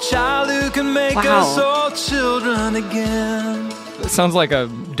 The child who can make Wow. us all children again. It sounds like a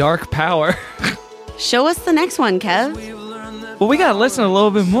dark power. Show us the next one, Kev. Well, we gotta listen a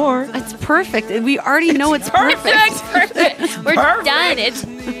little bit more. It's perfect. We already know it's perfect. Perfect. We're Perfect. done. It's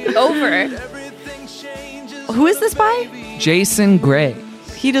over. Who is this by? Jason Gray.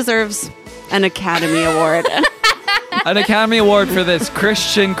 He deserves an Academy Award. An Academy Award for this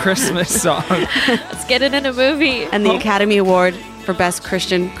Christian Christmas song. Let's get it in a movie. And the Academy Award for Best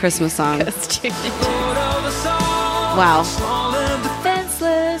Christian Christmas Song. Wow.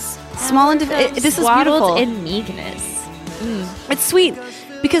 Defenseless. Small and this is Swaddled beautiful. in meekness. It's sweet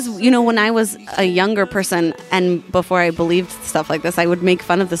because, when I was a younger person and before I believed stuff like this, I would make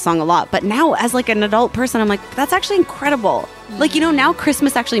fun of the song a lot. But now as like an adult person, I'm like, that's actually incredible. Like, now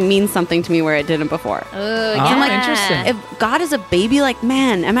Christmas actually means something to me where it didn't before. Oh, Ah, yeah. interesting. If God is a baby, like,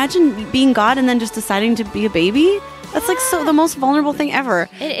 man, imagine being God and then just deciding to be a baby. That's like the most vulnerable thing ever.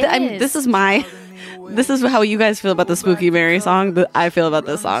 It is. This is how you guys feel about the Spooky Mary song that I feel about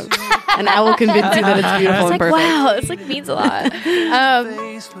this song. And I will convince you that it's beautiful It's and like, perfect. wow, it's like means a lot.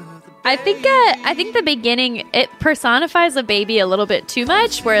 I think the beginning, it personifies a baby a little bit too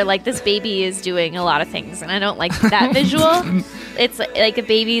much, where like this baby is doing a lot of things, and I don't like that visual. It's like a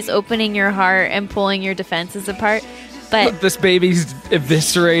baby's opening your heart and pulling your defenses apart. But This baby's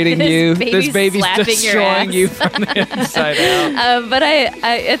eviscerating you. This baby's slapping your destroying ass. you from the inside out. but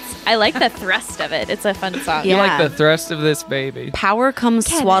I like the thrust of it. It's a fun song. You Yeah. like the thrust of this baby. Power comes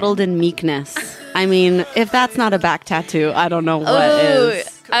swaddled in meekness. I mean, if that's not a back tattoo, I don't know what is.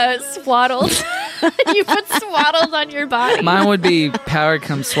 Swaddled. You put swaddled on your body. Mine would be power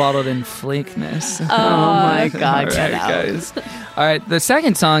comes swaddled in fleekness. Oh my All God, right, get out. guys. All right, the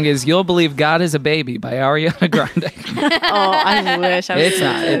second song is "You'll Believe God Is a Baby" by Ariana Grande. Oh, I wish I was It's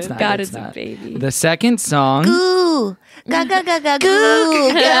not. It's not. God it's is a not. baby. The second song. Ooh. Ga ga ga ga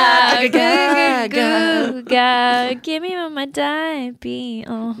goo. Ga ga ga ga. Give me my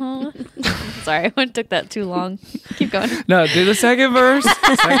diaper. Sorry, I took that too long. Keep going. No, do the second verse.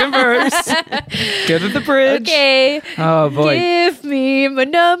 Second verse. Go to the bridge. Okay. Oh boy. Give me my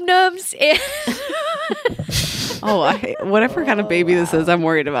num nums. Oh, whatever kind of baby this is, I'm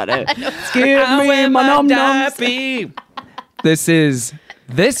worried about it. Give me my num nums. This is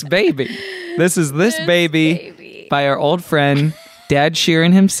This Baby. This is This Baby by our old friend, Dad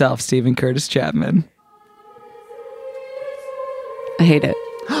Sheeran himself, Stephen Curtis Chapman. I hate it.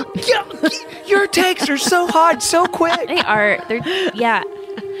 Your takes are so hot, so quick. They are. They're yeah.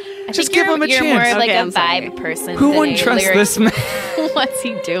 I Just think give him a you're chance. more like Okay, a I'm sorry. vibe person. Who than wouldn't a trust lyric- this man? What's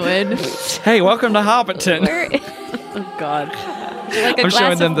he doing? Hey, welcome to Hobbiton. Oh God. Like a I'm glass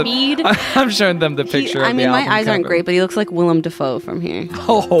showing them of the mead. I'm showing them the picture. I of mean, the my album eyes aren't cover. great, but he looks like Willem Dafoe from here.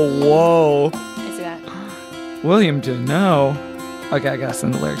 Oh, whoa, I see that. William Deneau. Okay, I gotta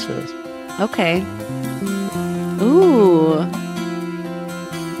send the lyrics for this. Okay. Ooh.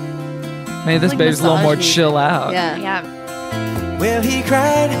 Maybe this Like baby's a little more massage chill out. Yeah. Yeah. Well, he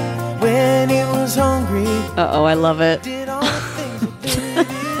cried when he was hungry. Uh-oh, I love it. Did all the things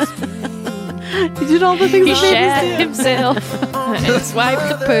He did all the things He that babies shat do. himself and swiped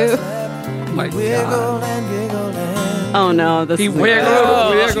the poo. Oh my God. wiggle and giggle and Oh no, this He is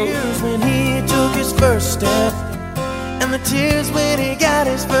wiggled. tears when he took his first step, and the tears when he got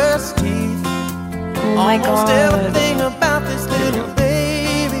his first teeth. Oh my Almost God. everything about this little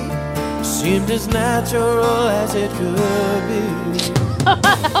baby seemed as natural as it could be.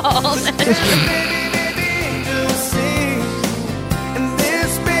 Baby, angels sing, and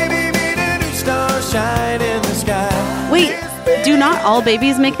this baby made a new star shine in the sky. Wait, do not all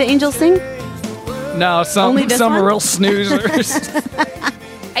babies make the angels sing? No, Only some this some one? real snoozers.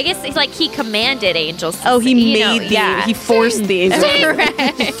 I I guess it's like he commanded angels. Oh, he you know, made he forced the angels.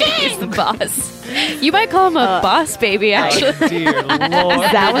 He's the boss. You might call him a boss baby, actually. Oh, dear Lord.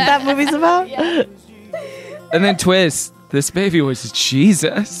 Is that what that movie's about? And then twist. This baby was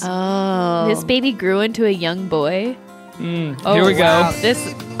Jesus. Oh. This baby grew into a young boy. Here we go.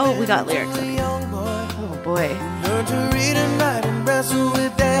 Oh, we got lyrics. Oh boy. Learned to read and write and wrestle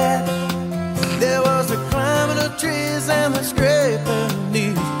with dad. There was the climbing of trees and the scraping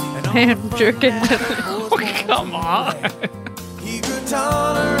leaves. And all I'm jerking. Come on. he grew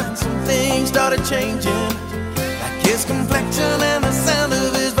taller and some things started changing. Like his complexion and the sound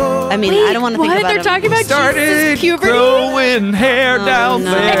of his voice. I mean, I don't want to think What? about They're him. talking about Started Jesus' puberty? growing hair down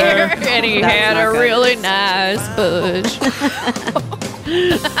no. there. And he That's had not a good. really nice bush.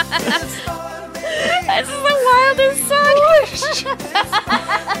 This is the wildest song.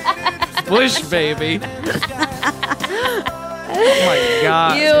 Bush baby. Oh my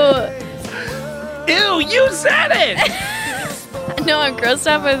God. Ew, you said it. No, I'm grossed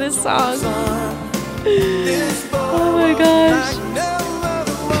out by this song. Oh my gosh.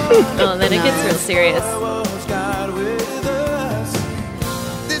 Oh, then it gets real serious. was God with us.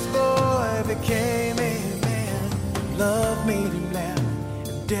 This boy became a man. Love made him laugh,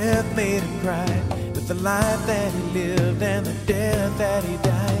 and death made him cry. With the life that he lived and the death that he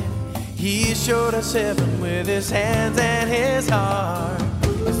died, he showed us heaven with his hands and his heart.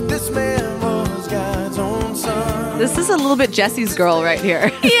 'Cause this man was God's own son. This is a little bit Jesse's girl right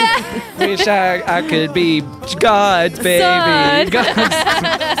here. Wish I could be God's baby. Son.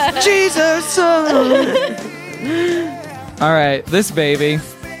 God's Jesus son. All right, this baby.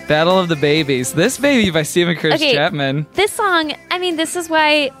 Battle of the Babies. This Baby by Stephen Chris Okay. Chapman. This song, I mean, this is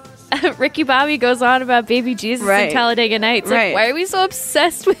why Ricky Bobby goes on about baby Jesus Right. in Talladega Nights. Right. Like, why are we so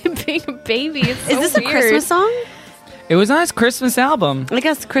obsessed with being a baby? It's so Is this a weird. Christmas song? It was on his Christmas album. I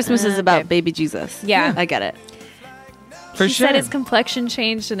guess Christmas is about baby Jesus. Yeah. I get it. For He sure. said his complexion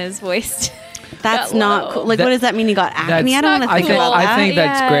changed and his voice. That's got not low. cool. Like, That- what does that mean? He got acne? I don't want to I think think, about I that. think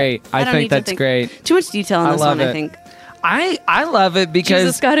that's Yeah. great. I don't think need to that's great. Too much detail I on this love one, it. I think. I love it because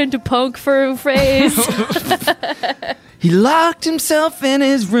Jesus got into punk for a phrase. he locked himself in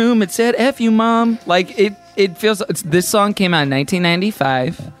his room. It said "F you, mom." Like it feels. This song came out in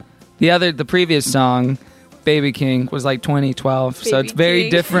 1995. The previous song, "Baby King," was like 2012. So it's very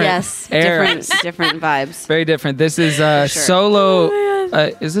King. different. Yes, era. different vibes. Very different. This is solo.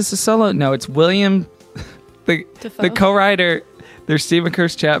 Is this a solo? No, it's William, the co-writer. There's Stephen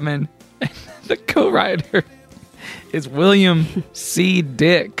Chris Chapman. The co-writer is William C.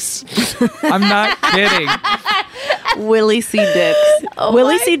 Dix. I'm not kidding. Willie C. Dix. Oh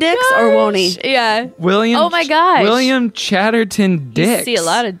Willie my C. Dix or won't he? Yeah. William. Oh my gosh. William Chatterton Dix. You see a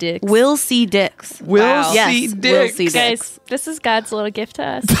lot of dicks. Will C. Dix. Will Wow. C. Yes, Dix. Will C. Dix. Guys, this is God's little gift to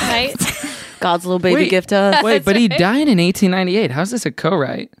us tonight. God's little baby Wait. gift to us. Wait, but he died in 1898. How's this a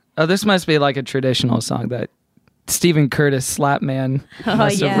co-write? Oh, this must be like a traditional song that Stephen Curtis Slapman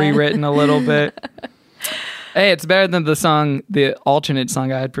must have yeah. rewritten a little bit. Hey, it's better than the alternate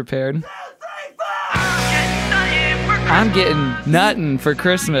song I had prepared. I'm getting nuttin' for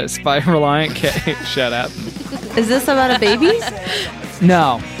Christmas by Reliant K. Shut up. Is this about a baby?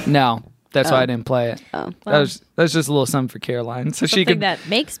 No. That's why I didn't play it. Oh. That was just a little something for Caroline, so she Something could that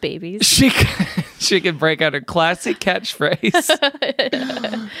makes babies. she could break out her classic catchphrase.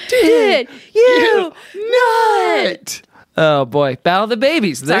 Did you nut? Oh boy, Battle of the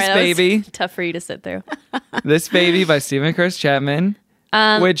Babies. Sorry, This that was baby, tough for you to sit through. This Baby by Stephen Chris Chapman,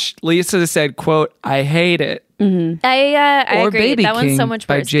 which Lisa said, "quote I hate it." I Or agree. Baby That one's so King much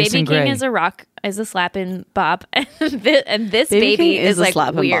by worse. Jason Baby King Gray. is a rock, is a slapping bop, and this Baby baby King is is a like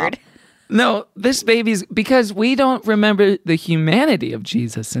slapping weird. bop. No, this baby's because we don't remember the humanity of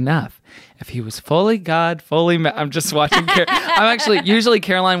Jesus enough. If he was fully God, fully man. I'm just watching. I'm actually usually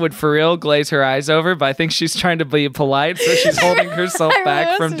Caroline would for real glaze her eyes over, but I think she's trying to be polite, so she's holding herself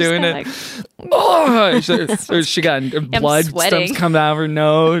back from doing it. Oh, she got blood sweating. stumps coming out of her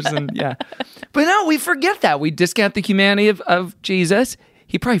nose, and yeah. But no, we forget that. We discount the humanity of Jesus.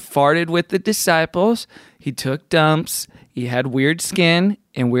 He probably farted with the disciples. He took dumps. He had weird skin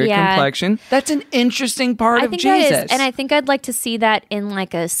and weird complexion. That's an interesting part I of think Jesus. that is, and I think I'd like to see that in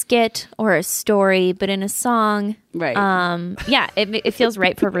like a skit or a story, but in a song, Right. Yeah, it feels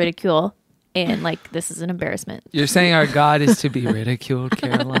right for ridicule, and like this is an embarrassment. You're saying our God is to be ridiculed,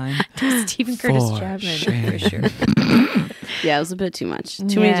 Caroline? Stephen Curtis For Chapman, shame. for sure. Yeah, it was a bit too much.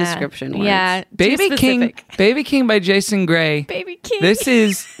 Too many description words. Yeah, Baby too King, specific. Baby King by Jason Gray. Baby King. This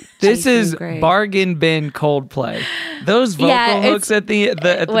is Jason Gray. bargain bin Coldplay. Those vocal Yeah, hooks at the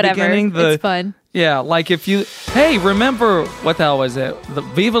whatever. beginning. It's fun. Yeah, like if you... Hey, remember... What the hell was it? The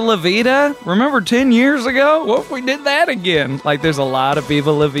Viva La Vida? Remember 10 years ago? What if we did that again? Like, there's a lot of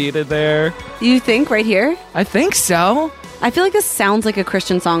Viva La Vida there. You think right here? I think so. I feel like this sounds like a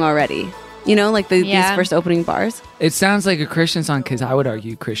Christian song already. You know, like these first opening bars. It sounds like a Christian song because I would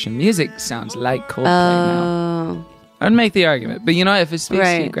argue Christian music sounds like Coldplay now. I'd make the argument. But you know, if it speaks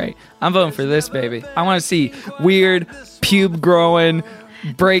to you, great. I'm voting for this, baby. I want to see weird, pube-growing,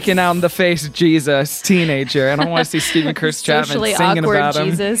 breaking out in the face Jesus teenager. And I want to see Stephen Curtis Chapman singing about him.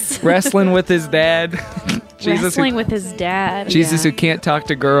 Jesus. Wrestling with his dad. Wrestling with his dad. Jesus who can't talk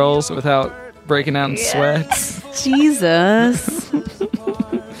to girls without breaking out in sweats. Jesus.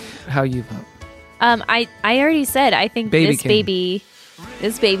 How you vote? I already said I think Baby this King.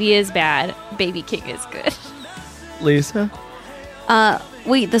 baby is bad. Baby King is good. Lisa?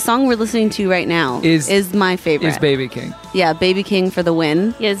 Wait, the song we're listening to right now is my favorite. Is Baby King. Yeah, Baby King for the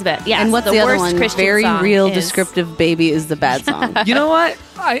win. Yeah, it's bad. Yeah, and what's the other one? Christian Very song real, is... descriptive baby is the bad song. You know what?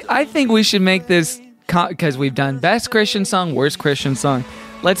 I think we should make this, because we've done best Christian song, worst Christian song.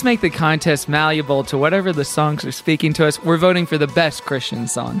 Let's make the contest malleable to whatever the songs are speaking to us. We're voting for the best Christian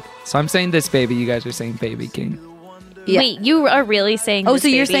song. So I'm saying this baby. You guys are saying Baby King. Yeah. Wait, you are really saying Oh, this so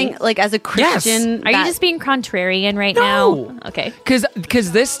you're baby? saying, like, as a Christian... Are you just being contrarian right now? Okay.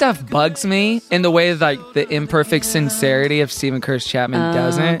 Because this stuff bugs me in the way, like, the imperfect sincerity of Stephen Curtis Chapman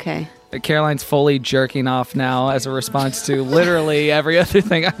doesn't. Okay. Caroline's fully jerking off now as a response to literally every other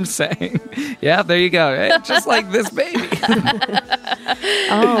thing I'm saying. Yeah, there you go. Hey, just like this baby.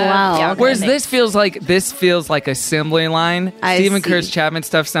 Oh, wow. Yeah, Whereas this feels like a assembly line. Stephen Curtis Chapman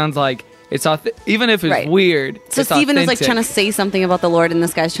stuff sounds like it's even if it's weird. So Stephen is like trying to say something about the Lord, and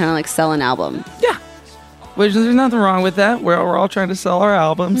this guy's trying to like sell an album. Yeah. Which there's nothing wrong with that. We're all trying to sell our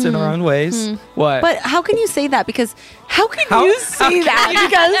albums in our own ways. What? But how can you say that? Because how can you say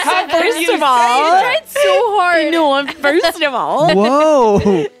that? Because first of You all, tried so hard. no, first of all,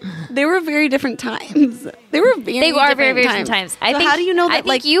 whoa. they were very different times. They are very different times. I think, how do you know that? I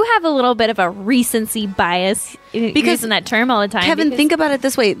think you have a little bit of a recency bias because using that term all the time. Kevin, think about it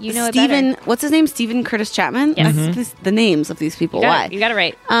this way. You know it Stephen, better. what's his name? Stephen Curtis Chapman. Yes. The names of these people. You got it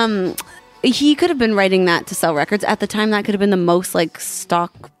right. He could have been writing that to sell records at the time. That could have been the most like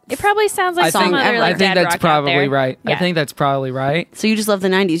stock. It probably sounds like some other like I think dad that's rock probably out there. right. Yeah. I think that's probably right. So you just love the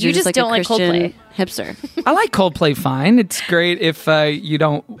 90s. You're just like don't a like Christian Coldplay. hipster. I like Coldplay fine. It's great if you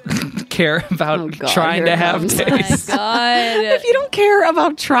don't care about trying to have taste. Oh my God. If you don't care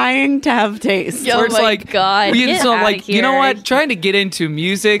about trying to have taste. Oh Where it's my like, God. you Get know, outta like, you know here. what? Trying to get into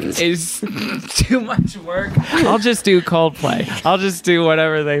music is too much work. I'll just do Coldplay. I'll just do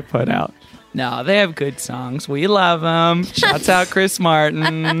whatever they put out. No, they have good songs. We love them. Shouts out Chris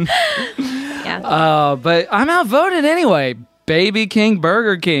Martin. Yeah. But I'm outvoted anyway. Baby King,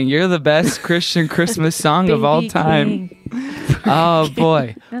 Burger King. You're the best Christian Christmas song of all time. Oh,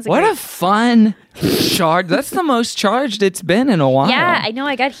 boy. What a fun charge. That's the most charged it's been in a while. Yeah, I know.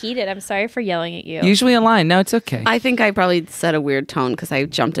 I got heated. I'm sorry for yelling at you. Usually a line. No, it's okay. I think I probably set a weird tone because I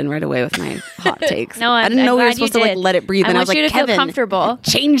jumped in right away with my hot takes. No, I didn't know we were glad supposed you to like did. let it breathe. I And I want was you like, to feel Kevin, comfortable.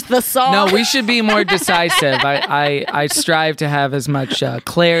 change the song. No, we should be more decisive. I strive to have as much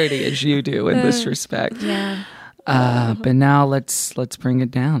clarity as you do in this respect. Yeah. But now let's bring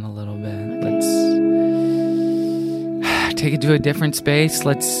it down a little bit. Let's take it to a different space.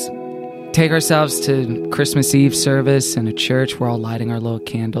 Let's take ourselves to Christmas Eve service in a church. We're all lighting our little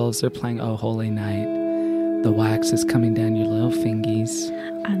candles. They're playing "Oh Holy Night." The wax is coming down your little fingies.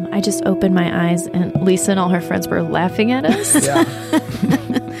 I just opened my eyes and Lisa and all her friends were laughing at us. Yeah.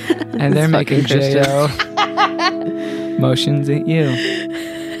 And they're making J.O. motions at you.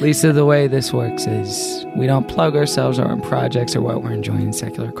 Lisa, the way this works is we don't plug ourselves or our projects or what we're enjoying in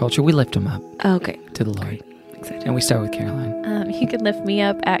secular culture. We lift them up Okay. to the Lord. And we start with Caroline. You can lift me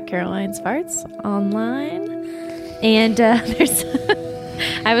up at Caroline's Farts online. And there's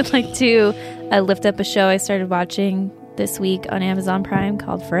I would like to lift up a show I started watching this week on Amazon Prime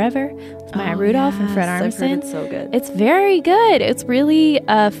called Forever with Maya Rudolph and Fred I've heard Armisen. it's so good. It's very good. It's really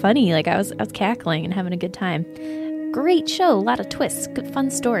funny. Like I was cackling and having a good time. Great show. A lot of twists. Good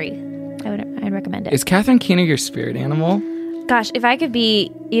fun story. I'd recommend it. Is Catherine Keener your spirit animal? Gosh, if I could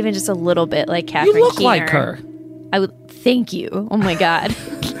be even just a little bit like Catherine You look Keener, like her. I would. Thank you. Oh my God.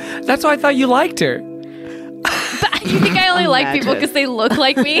 That's why I thought you liked her. You think I only like people because they look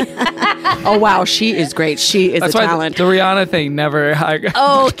like me? Oh, wow. She is great. She is That's a why talent. the Rihanna thing never...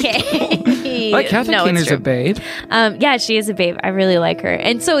 Okay. But Catherine No, it's Keener's true. a babe. Yeah, she is a babe. I really like her.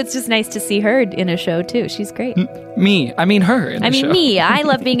 And so it's just nice to see her in a show, too. She's great. Me. I mean her in the show. Me. I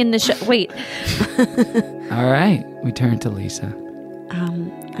love being in the show. Wait. All right. We turn to Lisa.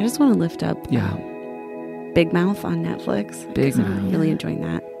 I just want to lift up Yeah. Big Mouth on Netflix. Big 'cause I'm Mouth. really enjoying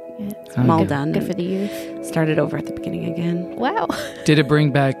that. Oh, I'm all good. done. Good for the youth. Started over at the beginning again. Wow. Did it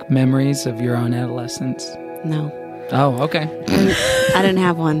bring back memories of your own adolescence? No, Oh, okay. I didn't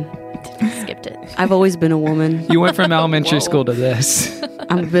have one. Skipped it. I've always been a woman. You went from elementary school to this.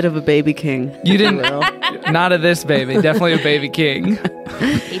 I'm a bit of a baby king. You didn't. Not of this baby. Definitely a baby king.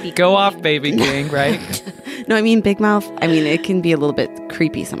 Baby Go off, baby king, right? No, I mean Big Mouth. I mean, it can be a little bit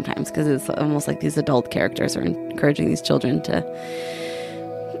creepy sometimes because it's almost like these adult characters are encouraging these children to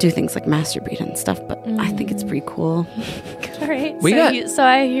do things like masturbate and stuff. But I think it's pretty cool. All right. We got-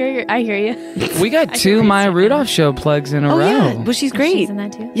 I hear you. We got two Maya Rudolph show plugs in a Oh row. yeah, well she's great. She's in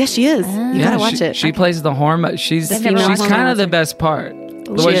that too? Yeah, she is. You Yeah, gotta watch it. She plays the horn. She's The female she's horn kind of the announcer. best part.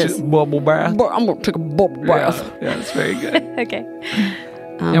 The She way is. bubble bath. I'm gonna take a bubble bath. Yeah, it's very good. Okay.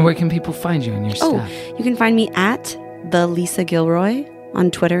 And where can people find you and your Oh, stuff? you can find me at the Lisa Gilroy on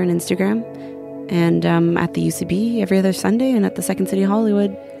Twitter and Instagram, and at the UCB every other Sunday, and at the Second City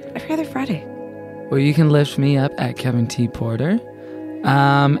Hollywood every other Friday. Well, you can lift me up at Kevin T. Porter.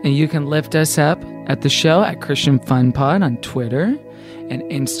 And you can lift us up at the show at Christian Fun Pod on Twitter and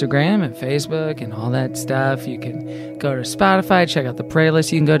Instagram and Facebook and all that stuff. You can go to Spotify, check out the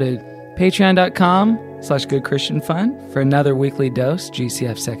playlist. You can go to patreon.com/goodchristianfun for another weekly dose,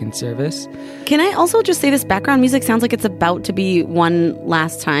 GCF second service. Can I also just say this background music sounds like it's about to be One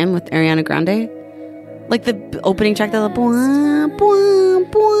Last Time with Ariana Grande? Like the opening track, the bwah, bwah,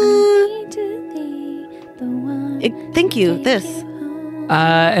 bwah. Thank you. This.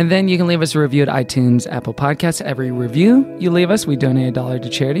 And then you can leave us a review at iTunes, Apple Podcasts. Every review you leave us, we donate $1 to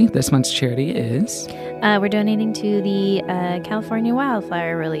charity. This month's charity is... We're donating to the California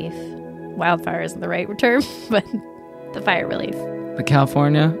wildfire relief. Wildfire isn't the right term, but the fire relief. the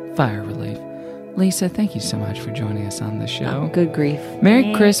California Fire Relief. Lisa, thank you so much for joining us on the show. Good grief. Merry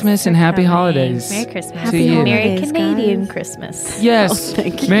Thanks Christmas and for happy coming. holidays. Merry Christmas. to Happy you. Merry holidays, Canadian guys. Christmas. Yes. Oh,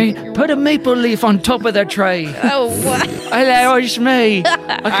 thank you. May put a maple leaf on top of the tree. Oh, what? Hello, it's me.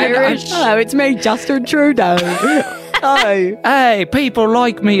 Hello, it's me, Justin Trudeau. Hi. Hey, people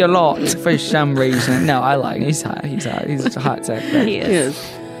like me a lot for some reason. No, I like him. He's hot. He's hot. He's a hot sex. He is.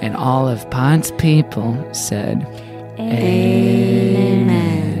 Yes. And all of Pod's people said, Amen.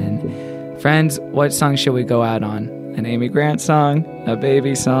 Friends, what song should we go out on? An Amy Grant song? A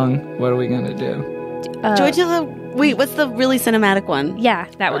baby song? What are we going to do? Joy to the... Wait, what's the really cinematic one? Yeah,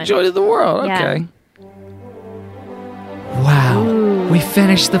 that one. Joy to the world. Yeah. Okay. Wow. We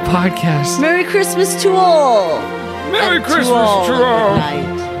finished the podcast. Merry Christmas to all. Merry And Christmas to all. to all. Good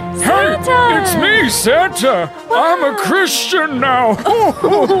night. Hey, it's me, Santa. I'm a Christian now.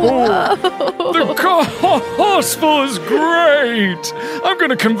 The gospel is great. I'm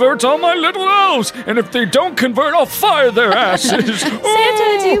going to convert all my little elves, and if they don't convert, I'll fire their asses.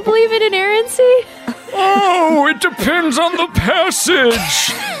 Santa, do you believe in inerrancy? Oh, it depends on the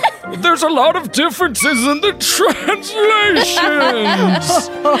passage. There's a lot of differences in the translations.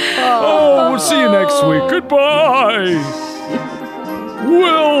 Oh, we'll see you next week. Goodbye.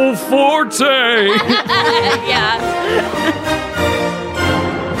 Will Forte. Yeah.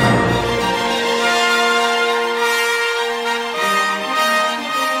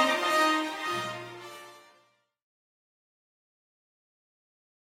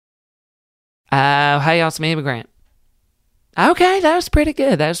 Hey, y'all, it's me, Grant. Okay, that was pretty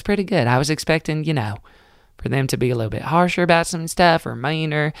good. I was expecting, for them to be a little bit harsher about some stuff or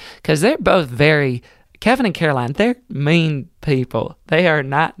meaner, because they're both very, Kevin and Caroline, they're mean people. They are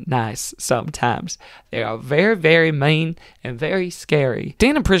not nice sometimes. They are very, very mean and very scary.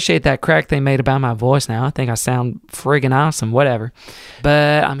 Didn't appreciate that crack they made about my voice now. I think I sound friggin' awesome, whatever.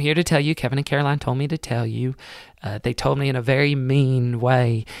 But I'm here to tell you, Kevin and Caroline told me to tell you, they told me in a very mean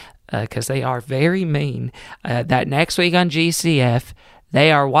way, because they are very mean, that next week on GCF,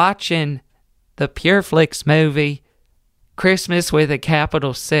 they are watching the Pure Flix movie, Christmas with a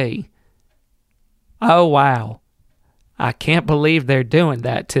capital C. Oh, wow. I can't believe they're doing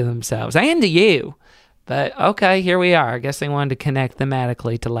that to themselves and to you. But okay, here we are. I guess they wanted to connect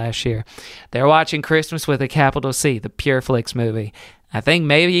thematically to last year. They're watching Christmas with a capital C, the Pure Flix movie. I think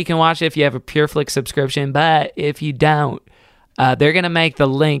maybe you can watch it if you have a Pure Flix subscription, but if you don't, they're going to make the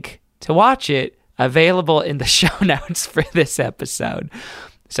link to watch it available in the show notes for this episode.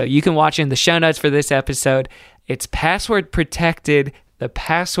 So you can watch it in the show notes for this episode. It's password protected. The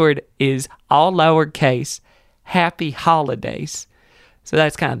password is all lowercase, happy holidays. So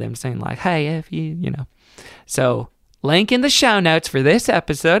that's kind of them saying like, hey, if you. So link in the show notes for this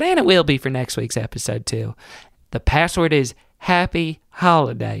episode, and it will be for next week's episode too. The password is happy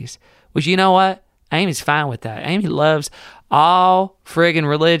holidays, which you know what? Amy's fine with that. Amy loves all friggin'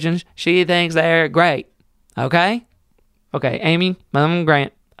 religions. She thinks they're great. Okay? Okay, Amy, Mom,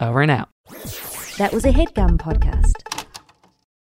 Grant, over and out. That was a HeadGum podcast.